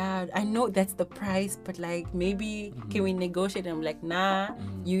 Yeah, I know that's the price, but like maybe can we negotiate? And I'm like, nah,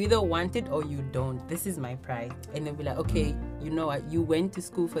 you either want it or you don't. This is my price. And they'll be like, okay, you know what? You went to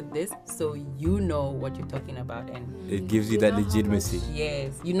school for this, so you know what you're talking about, and it gives you that legitimacy.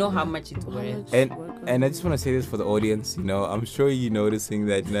 Yes, you know how much it's worth. And I just want to say this for the audience. I'm sure you're noticing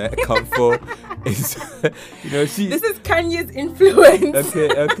that Comfort is, this is Kanye's influence.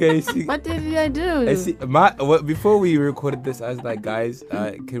 Okay. What did I do? Before we recorded this, I was like, guys,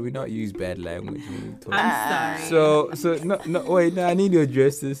 can we not use bad language when we talk? I'm sorry. So no, wait, I need to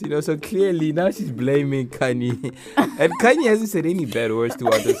address this. So clearly now she's blaming Kanye, and Kanye hasn't said any bad words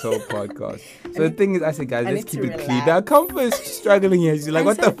throughout this whole podcast. So the thing is, I said, guys, let's keep it clean. Now Comfort is struggling here. She's like,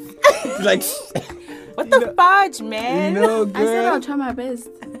 what the fudge, man? Girl. I said I'll try my best.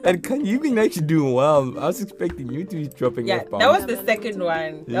 And you've been actually doing well. I was expecting you to be dropping F-bombs. That was the second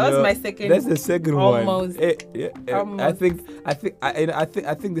one. That was my second. That's the second almost. one. Almost.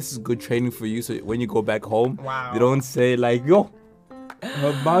 I think this is good training for you. So when you go back home, you don't say like, yo,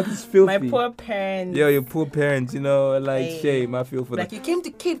 her mouth is filthy. My poor parents. Yo, your poor parents. Shame. I feel for them. Like you came to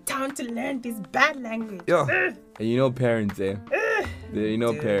Cape Town to learn this bad language. Yo, and parents,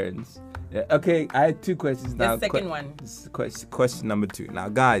 parents. Yeah, okay, I had 2 questions now. The second one. Question number 2. Now,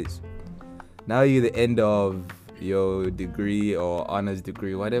 guys, now you're the end of your degree or honors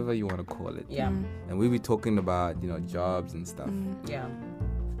degree, whatever you want to call it. Yeah. And we be talking about, jobs and stuff. Yeah.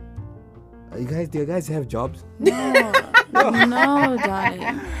 Do you guys have jobs? No,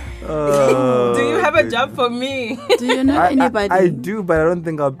 darling. Do you have a job for me? Do you know anybody? I do, but I don't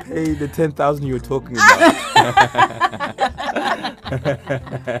think I'll pay the 10,000 you were talking about.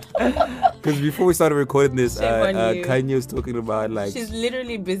 Because before we started recording this, Shame on you. Kanye was talking about like She's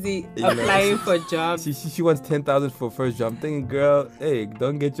literally busy You know, applying for jobs. she wants 10,000 for first job. I'm thinking, girl, hey,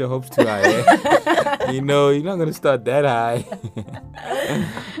 don't get your hopes too high. Eh? You know, you're not gonna start that high.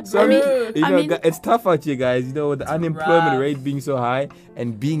 So I mean- it's tough out here, guys. You know, with the unemployment rough. rate being so high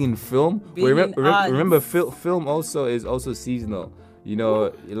and being in film. Being in arts. Remember, film also is also seasonal. You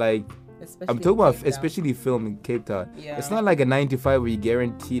know, like. I'm talking about especially film in Cape Town. Yeah. It's not like a 9 to 5 where you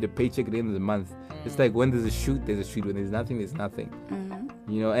guarantee the paycheck at the end of the month. It's like when there's a shoot, there's a shoot. When there's nothing, there's nothing.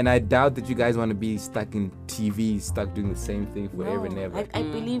 You know, and I doubt that you guys want to be stuck in TV, stuck doing the same thing forever and ever. I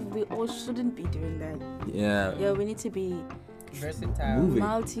believe we all shouldn't be doing that. Yeah. Yeah, we need to be versatile. Moving.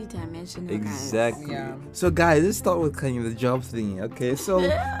 multi-dimensional. Exactly. Guys. Yeah. So, guys, let's start with kind of the job thing. Okay, so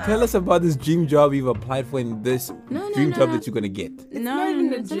tell us about this dream job you've applied for and this dream job that you're gonna get. No,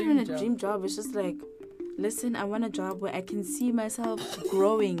 even a it's not dream even a job. dream job. It's just like, listen, I want a job where I can see myself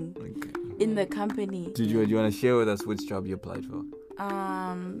growing in the company. Do you want to share with us which job you applied for?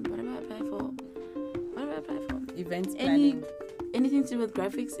 What did I apply for? What did I apply for? Events Any- planning. Anything to do with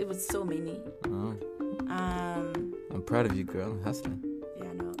graphics? It was so many. Oh, Um, I'm proud of you, girl. Hustling.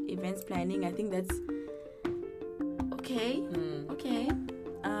 yeah, no, events planning. I think that's okay. Mm. Okay.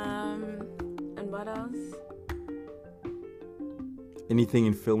 And what else? Anything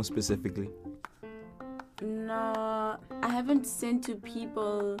in film specifically? No, I haven't sent to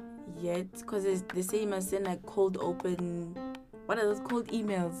people yet because they say you must send like cold open. What are those cold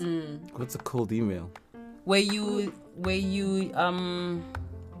emails? Mm. What's a cold email? Where you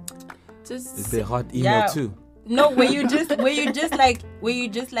Just Is there hot email Yeah. too? no where you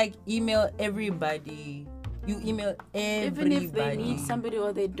just like email everybody. You email everybody. even if they need somebody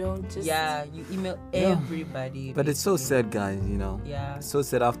or they don't, just Yeah, you email Yeah. everybody. But it's so sad, guys, you know. Yeah. It's so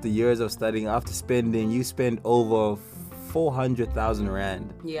sad after years of studying, after spending, you spend over 400,000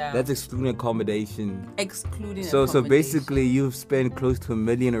 Rand. Yeah. That's excluding accommodation. excluding. So accommodation. basically you've spent close to 1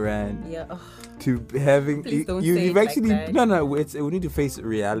 million Rand Yeah. Ugh, to having Please don't you, say you've it like actually that. no we need to face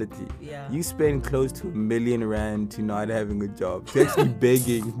reality. yeah. You spend close to 1 million Rand to not having a job, to actually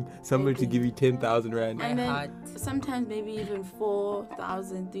begging somebody to give you 10,000 Rand. My and then heart. sometimes maybe even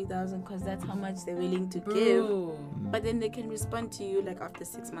 4,000, 3,000, because that's how much they're willing to give. Bro. But then they can respond to you like after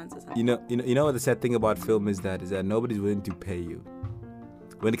 6 months or something. You know what the sad thing about film is that nobody's willing to pay you.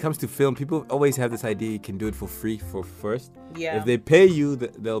 When it comes to film, people always have this idea you can do it for free for first. Yeah. If they pay you,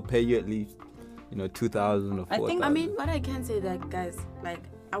 they'll pay you at least 2,000 or 4,000. I think- I mean, what I can say that, guys, like,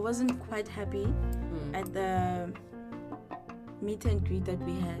 I wasn't quite happy Mm. at the meet and greet that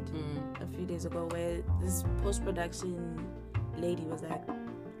we had Mm. a few days ago, where this post-production lady was like,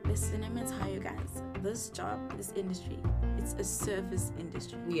 listen, I'm gonna tell you guys, this job, this industry, it's a service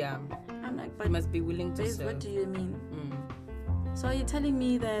industry. Yeah. I'm like, You but must be willing to Liz, serve. what do you mean? Mm. So you're telling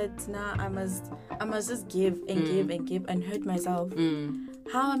me that now I must just give and give and give and hurt myself? Mm.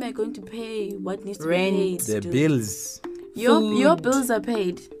 How am I going to pay what needs to Rent. be paid? Their dude? bills. Your Food. bills are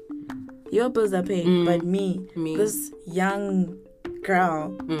paid. Your bills are paid, Mm. but me, Me. this young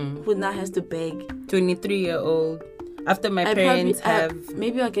girl Mm. who now has to beg. 23-year-old. After my I parents probably, have.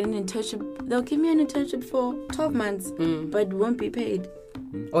 maybe I'll get an internship. They'll give me an internship for 12 months, Mm. but won't be paid.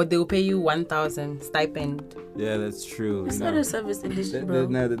 Or they'll pay you 1,000 stipend. Yeah, that's true. It's you not know. a service industry, That- bro. that-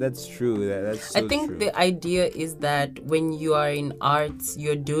 no, that's true. That's so I think true. the idea is that when you are in arts,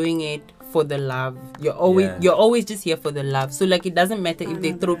 you're doing it for the love. You're always just here for the love. So like it doesn't matter if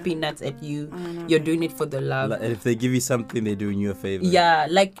they throw peanuts at you. You're doing it for the love. Like, if they give you something, they're doing you a favor. Yeah,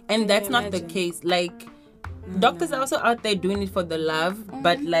 like, and Can that's you not the imagine? case. Like, doctors are also out there doing it for the love,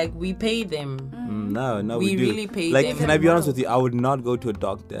 but like we pay them. No, We we do. really pay like, them. can I be honest with you? I would not go to a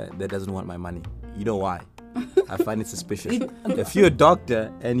doctor that doesn't want my money. You know why? I find it suspicious. If you're a doctor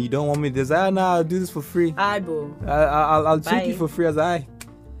and you don't want me to say, I'll do this for free. Aibo. I'll treat you Bye. for free as I.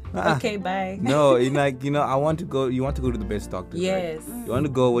 Okay, bye. No, I want to go. You want to go to the best doctor. Yes. Right? You want to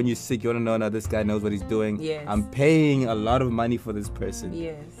go when you're sick. You want to know, now this guy knows what he's doing. Yes. I'm paying a lot of money for this person.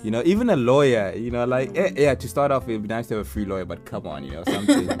 Yes. You know, even a lawyer. You know, like to start off, it'd be nice to have a free lawyer, but come on,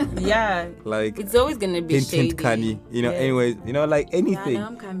 something. Yeah. Like It's always gonna be hint, shady. hint, canny. Yes. Anyways, like Yeah, anything. now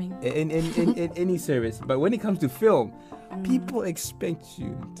I'm coming. In any service. But when it comes to film, people expect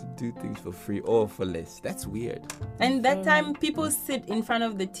you to do things for free or for less. That's weird. And that time, people sit in front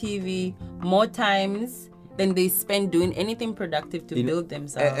of the TV more times than they spend doing anything productive to build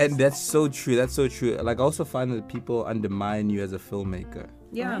themselves. And that's so true. That's so true. Like, I also find that people undermine you as a filmmaker.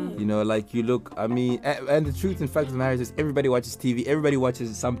 Yeah. You know, like you look, I mean, and the truth and fact of the matter is everybody watches TV, everybody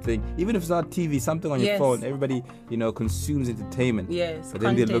watches something, even if it's not TV, something on your Yes. phone, everybody, you know, consumes entertainment. Yes. But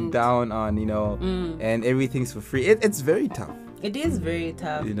then they look content. down on, you know, and everything's for free. It's very tough. It is very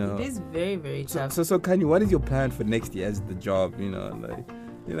tough. You know. It is very, very tough. So Kanye, what is your plan for next year as the job? You know, like,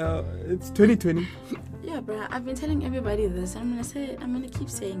 you know, it's 2020. Yeah, bro. I've been telling everybody this. I'm gonna say it. I'm gonna keep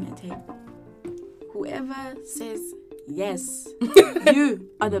saying it. Hey, whoever says yes, you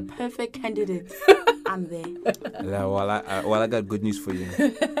are the perfect candidate. I'm there. Yeah, well, I got good news for you.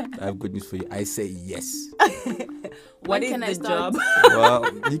 I have good news for you. I say yes. What When is can I the start? job?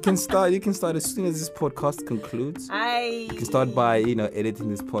 Well, you can start as soon as this podcast concludes. You can start by, you know, editing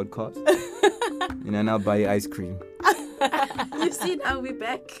this podcast. You know, and I'll buy you ice cream. You see, I'll be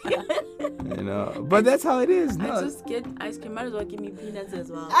back. You know, but that's how it is. I No, just get ice cream. Might as well give me peanuts as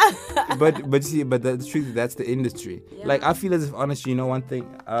well. but see, but the truth is that's the industry. Yeah. Like I feel as if honestly, you know, one thing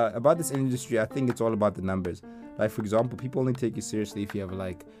about this industry, I think it's all about the numbers. Like for example, people only take you seriously if you have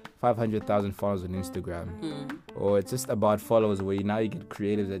like 500,000 followers on Instagram, or it's just about followers. Where now you get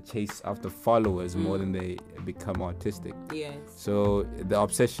creatives that chase after followers more than they become artistic. Yes. So the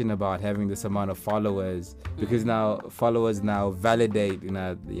obsession about having this amount of followers, because now followers now validate, you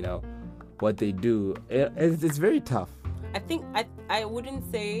know, what they do. It's very tough. I think I wouldn't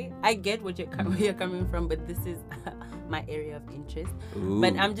say I get what where you're coming from, but this is my area of interest. Ooh.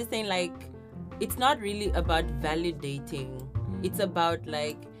 But I'm just saying, like, it's not really about validating. It's about,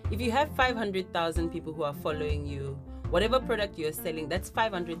 like, if you have 500,000 people who are following you, whatever product you're selling, that's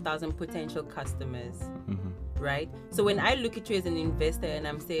 500,000 potential customers, right? So when I look at you as an investor and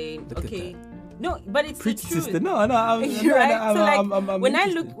I'm saying, Look at okay, no, but it's Preach, the truth. sister. No, I'm You're right. So like, I'm when I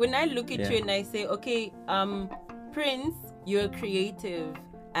interested. look at Yeah. you and I say, okay, Prince, you're creative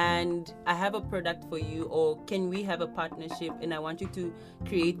and I have a product for you, or can we have a partnership and I want you to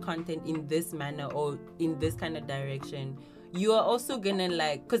create content in this manner or in this kind of direction. You are also gonna,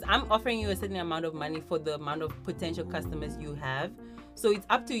 like, because I'm offering you a certain amount of money for the amount of potential customers you have. So it's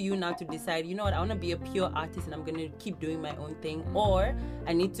up to you now to decide, you know what, I want to be a pure artist and I'm going to keep doing my own thing, or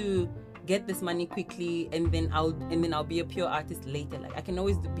I need to get this money quickly and then I'll be a pure artist later. Like, I can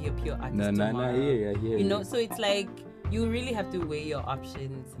always be a pure artist tomorrow. Yeah. You know, so it's like you really have to weigh your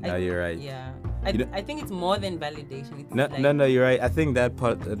options. No, you're right. Yeah. You know- I think it's more than validation. It's No, like, no, you're right. I think that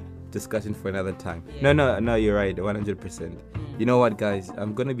part discussion for another time. Yeah. No, you're right, 100%. You know what, guys?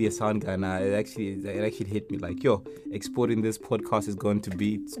 I'm gonna be a sound guy now. It actually hit me like, yo, exporting this podcast is going to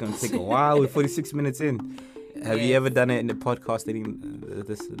take a while. We're 46 minutes in. Have you Yes. ever done it in the podcast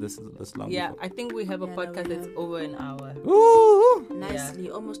this long? Yeah, before? I think we have a Yeah, no, podcast we that's have. over an hour. Ooh. Nicely,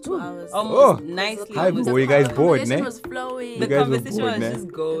 almost 2 hours. Almost Oh. nicely. Hi, almost were you an guys hour. bored, The conversation ne? was flowing. The You guys were conversation bored, was ne?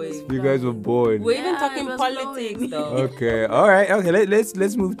 just going. You guys were bored. We're even Yeah, talking it was politics flowing. though. Okay, all right, okay.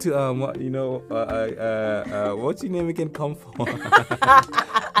 Let's move to what you know. What's your name again? Come for.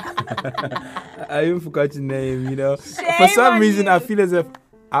 I even forgot your name. You know, for Shame some on reason I you. feel as if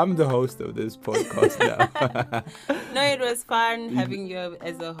I'm the host of this podcast now. No, it was fun having you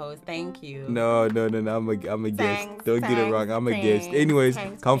as a host. Thank you. No. I'm a guest. Thanks, Don't get it wrong. I'm a guest. thanks, Anyways,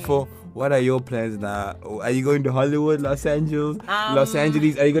 thanks, come for. What are your plans now? Are you going to Hollywood, Los Angeles? Los Um,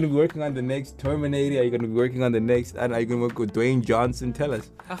 Angeles. Are you going to be working on the next Terminator? Are you going to be working on the next? And are you going to work with Dwayne Johnson? Tell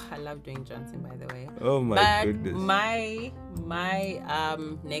us. Oh, I love Dwayne Johnson, by the way. Oh my But goodness. my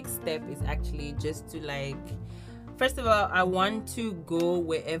next step is actually just to, like, first of all, I want to go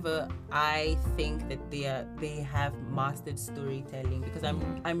wherever I think that they have mastered storytelling, because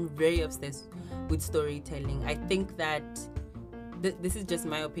I'm very obsessed with storytelling. I think that this is just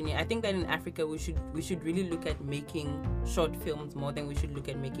my opinion. I think that in Africa we should really look at making short films more than we should look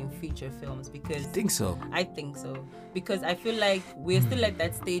at making feature films, because think so. I think so, because I feel like we're still at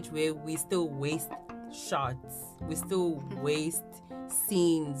that stage where we still waste shots, we still waste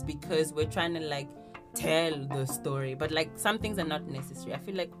scenes because we're trying to, like, tell the story, but, like, some things are not necessary. I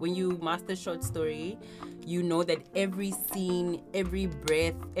feel like when you master short story, you know that every scene, every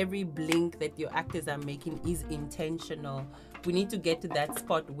breath, every blink that your actors are making is intentional. We need to get to that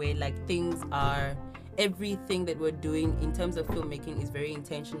spot where, like, everything that we're doing in terms of filmmaking is very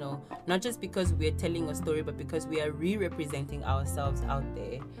intentional, not just because we're telling a story, but because we are re-representing ourselves out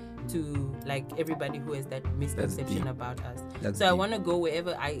there to, like, everybody who has that misconception deep. about us. That's So I deep. want to go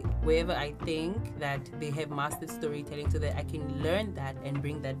wherever I think that they have mastered storytelling, so that I can learn that and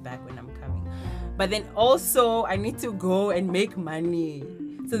bring that back when I'm coming. But then also I need to go and make money,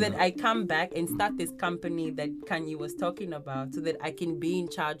 so that I come back and start this company that Kanye was talking about, so that I can be in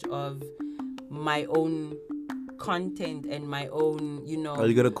charge of my own content and my own, Are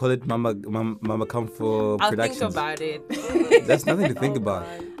you gonna call it Mama Comfort I'll Productions? think about it. That's nothing to think about.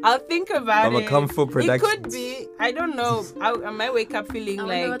 I'll think about Mama it. Comfort It Productions. could be. I don't know. I might wake up feeling I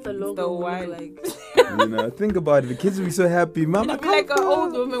wonder like what the the logo will one. look like. Think about it. The kids will be so happy. Mama It'll be like an Comfort.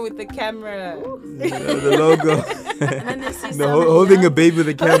 old woman with the camera. The logo. And then they see No, somebody holding a else. baby with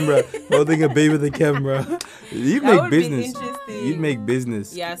a camera. Holding a baby with a camera. You'd That make would be business. interesting. You'd make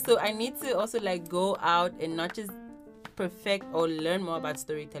business. Yeah, so I need to also like go out and not just perfect or learn more about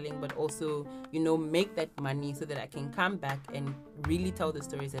storytelling, but also, make that money so that I can come back and really tell the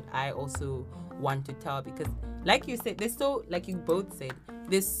stories that I also want to tell. Because like you said, like you both said,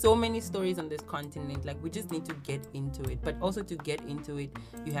 there's so many stories on this continent. Like we just need to get into it. But also to get into it,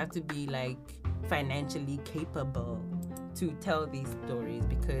 you have to be like financially capable to tell these stories,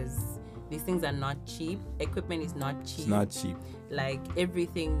 because these things are not cheap. Equipment is not cheap. It's not cheap. Like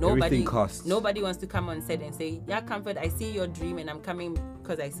everything costs. Nobody wants to come on set and say, yeah, Comfort, I see your dream and I'm coming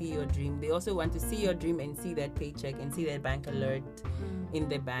because I see your dream. They also want to see your dream and see that paycheck and see that bank alert in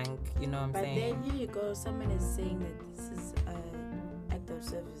the bank. You know what I'm But saying? then here you go, someone is saying that this is act of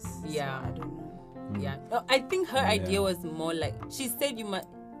service. Yeah. So I don't know. Yeah. No, I think her idea was more like, she said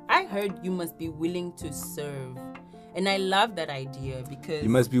I heard you must be willing to serve. And I love that idea because You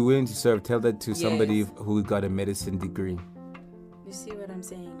must be willing to serve. Tell that to somebody Yes. who got a medicine degree. You see what I'm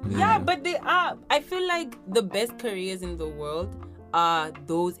saying? yeah, but they are. I feel like the best careers in the world are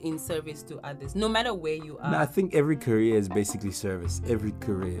those in service to others, no matter where you are. No, I think every career is basically service. Every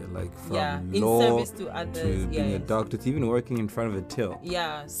career, like from in law service to others. to being a yes. doctor to even working in front of a till.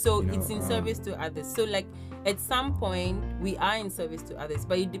 Yeah, so You it's know, in service to others. So like at some point we are in service to others,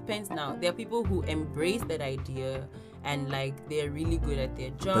 but it depends now. There are people who embrace that idea and like they're really good at their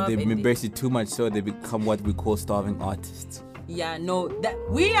job. But they and embrace it too much, so they become what we call starving artists. yeah, no, that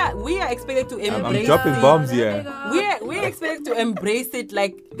we are expected to I'm embrace dropping it. bombs There here. we go. We're expected to embrace it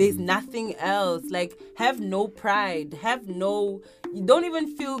like there's nothing else. Like have no pride, you don't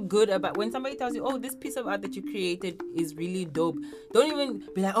even feel good about when somebody tells you, oh, this piece of art that you created is really dope. Don't even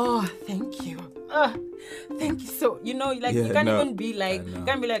be like, oh, thank you. Thank you. So, you Yeah, can't no, even be like, I know. you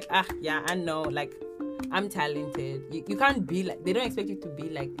can't be like, yeah, I know. Like, I'm talented. You can't be like, they don't expect you to be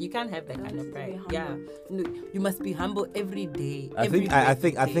like, you can't have that kind of Be pride. humble. Yeah. No, you must be humble every day. I every think I blessed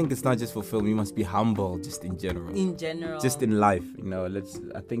day. think it's not just for film. You must be humble, just in general. in general. Just in life,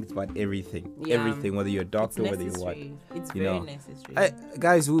 I think it's about everything. Yeah. Everything, whether you're a it's doctor, whether you're what. necessary. It's you very know. necessary.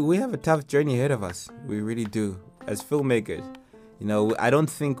 Guys, we have a tough journey ahead of us. We really do. As filmmakers, I don't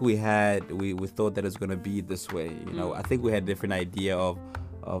think we thought that it was gonna be this way. I think we had a different idea of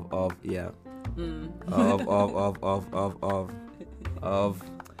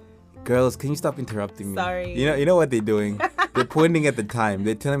girls. Can you stop interrupting me? Sorry. You know what they're doing? They're pointing at the time.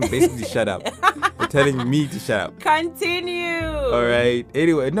 They're telling me basically shut up. They're telling me to shut up. Continue. All right.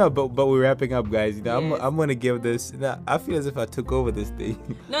 Anyway, no, but we're wrapping up, guys. Yes. I'm gonna give this. I feel as if I took over this thing.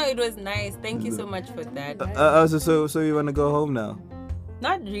 No, it was nice. Thank you so much for that. So you wanna go home now?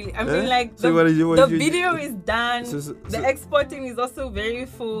 Not really. I Eh? mean, like So the, what did you- what the did you- video is done. So- the exporting is also very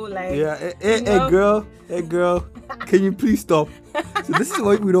full. Like Yeah. you know? Hey girl, can you please stop? So this is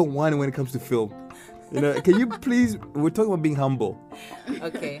what we don't want when it comes to film. Can you please? We're talking about being humble.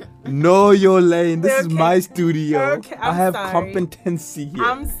 Okay. Know your lane. This is Okay. my studio. Okay, I I'm have sorry. competency here.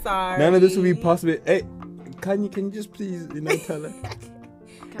 I'm sorry. None of this will be possible. Hey, can you just please tell her?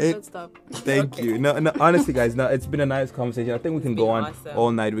 Can't stop. Thank you. No, honestly, guys, it's been a nice conversation. I think we can been go on awesome.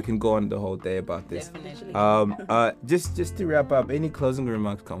 all night. We can go on the whole day about this. Definitely. Just to wrap up, any closing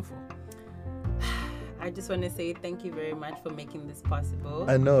remarks, Comfort? I just want to say thank you very much for making this possible.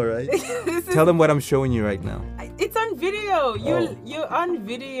 I know, right? This is- Tell them what I'm showing you right now. It's on video. You're on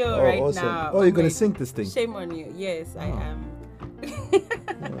video right awesome. now. Oh, you're gonna wait. sync this thing. Shame on you. Yes, I Oh. am.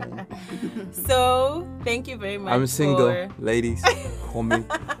 So thank you very much. I'm single, for- ladies. Call me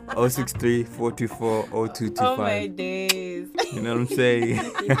 063 424 Oh my 0225. days. You know what I'm saying?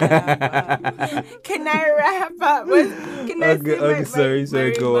 Can I wrap up? Can I Okay, say okay, sorry,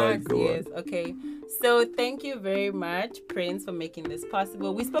 my go on, remarks? go on. Yes, okay. So thank you very much, Prince, for making this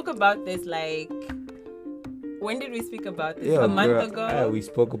possible. We spoke about this when did we speak about this? A month ago? Yeah, we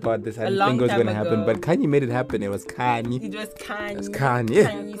spoke about this. I A didn't long think it was time gonna happen, ago. but Kanye made it happen. It was Kanye. It was Kanye. It's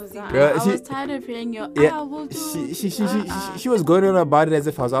Kanye. Because I, Girl, I she- was tired of hearing your Yeah, I will do. she was going on about it as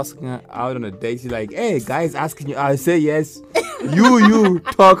if I was asking her out on a date. She's like, "Hey, guys, asking you." I say yes. You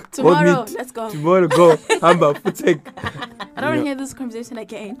talk. Tomorrow, We'll meet let's go. tomorrow. Go. Hamba, take. I don't want to hear this conversation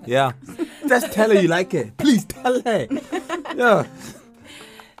again. Yeah. Just tell her you like her. Please tell her. Yeah.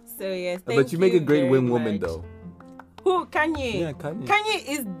 So yes, thank But you make a great very wing woman, much. though. Who? Who? Kanye. Yeah, Kanye. Kanye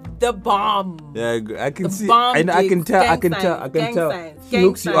is the bomb. Yeah, I can The see. bomb I can gigs, tell. I gang can tell. signs, I can gang tell. signs, She gang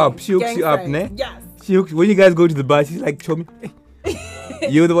hooks you up. signs, She hooks gang you up, signs. ne? Yes. She hooks, when you guys go to the bar, she's like, show me.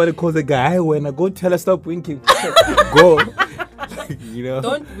 You're the one that calls the guy. Hey, when I go tell her stop winking. Go. You know.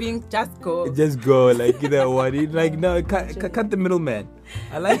 Don't wink, just go. Just go, like, you know what? Like, no, cut the middleman.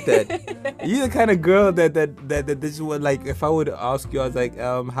 I like that. You're the kind of girl that this is what, like, if I would ask you, I was like,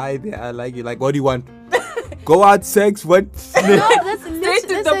 hi there, I like you. Like, what do you want? Go out, sex, what? No, that's Straight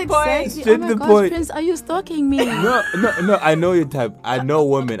to the point. exactly. Straight Oh my to the gosh, point. Prince, are you stalking me? No, I know your type. I know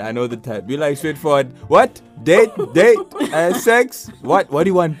women. I know the type. You like straightforward. What? Date? Sex? What do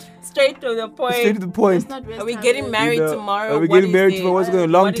you want? Straight to the point. Straight to the point. Let's not waste Are we time getting with- married You know, tomorrow? Are we What getting is married it? tomorrow? What's going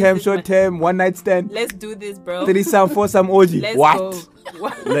on? Long What is term, this, short man? term, one night stand? Let's do this, bro. 3-some, 4-some orgy. Let's What? go.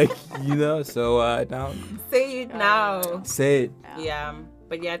 What? Like, you know, so now Say it now. say it. Yeah.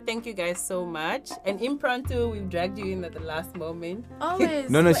 But yeah, thank you guys so much. And impromptu, we've dragged you in at the last moment. Always.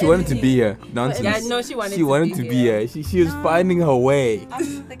 No, for she wanted to be everything. here. Nonsense. Yeah, no, she wanted She wanted to be here. She was finding her way.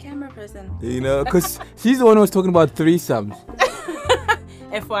 I'm the camera person. You know, because she's the one who was talking about threesomes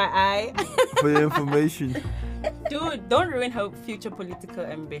FYI. for your information. Dude, don't ruin her future political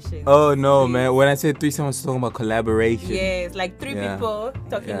ambitions. Oh no, Please. man! When I said threesome, I was talking about collaboration. Yes, like three Yeah. people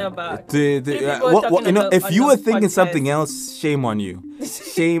talking Yeah. about. Three people talking you know, about if on you the were thinking podcast. something else, shame on you.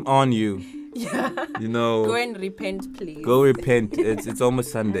 Shame on you. Yeah. You know, Go and repent, please. go repent. It's almost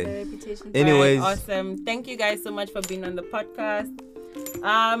The Sunday. reputation. Anyways, Alright, awesome. Thank you guys so much for being on the podcast.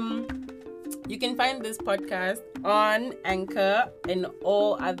 You can find this podcast on Anchor and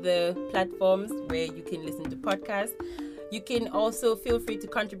all other platforms where you can listen to podcasts. You can also feel free to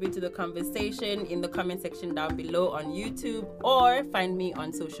contribute to the conversation in the comment section down below on YouTube, or find me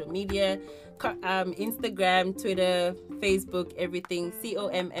on social media, Instagram, Twitter, Facebook, everything.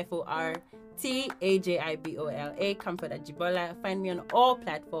 COMFORTAJIBOLA, Comfort Ajibola. Find me on all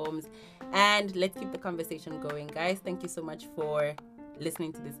platforms, and let's keep the conversation going, guys. Thank you so much for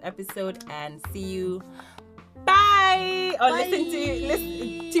listening to this episode, and see you. Bye. Or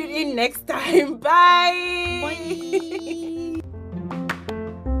tune in next time. Bye. Bye.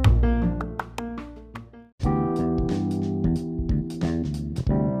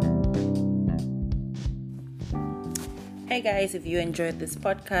 Hey guys, if you enjoyed this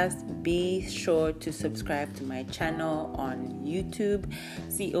podcast, be sure to subscribe to my channel on YouTube,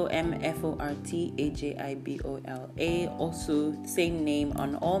 COMFORTAJIBOLA. Also, same name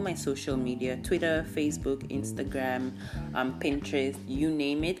on all my social media, Twitter, Facebook, Instagram, Pinterest, you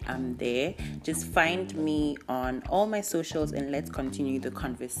name it, I'm there. Just find me on all my socials and let's continue the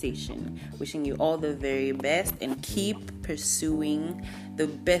conversation. Wishing you all the very best, and keep pursuing the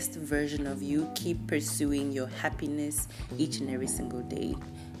best version of you. Keep pursuing your happiness each and every single day.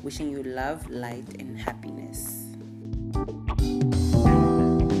 Wishing you love, light, and happiness.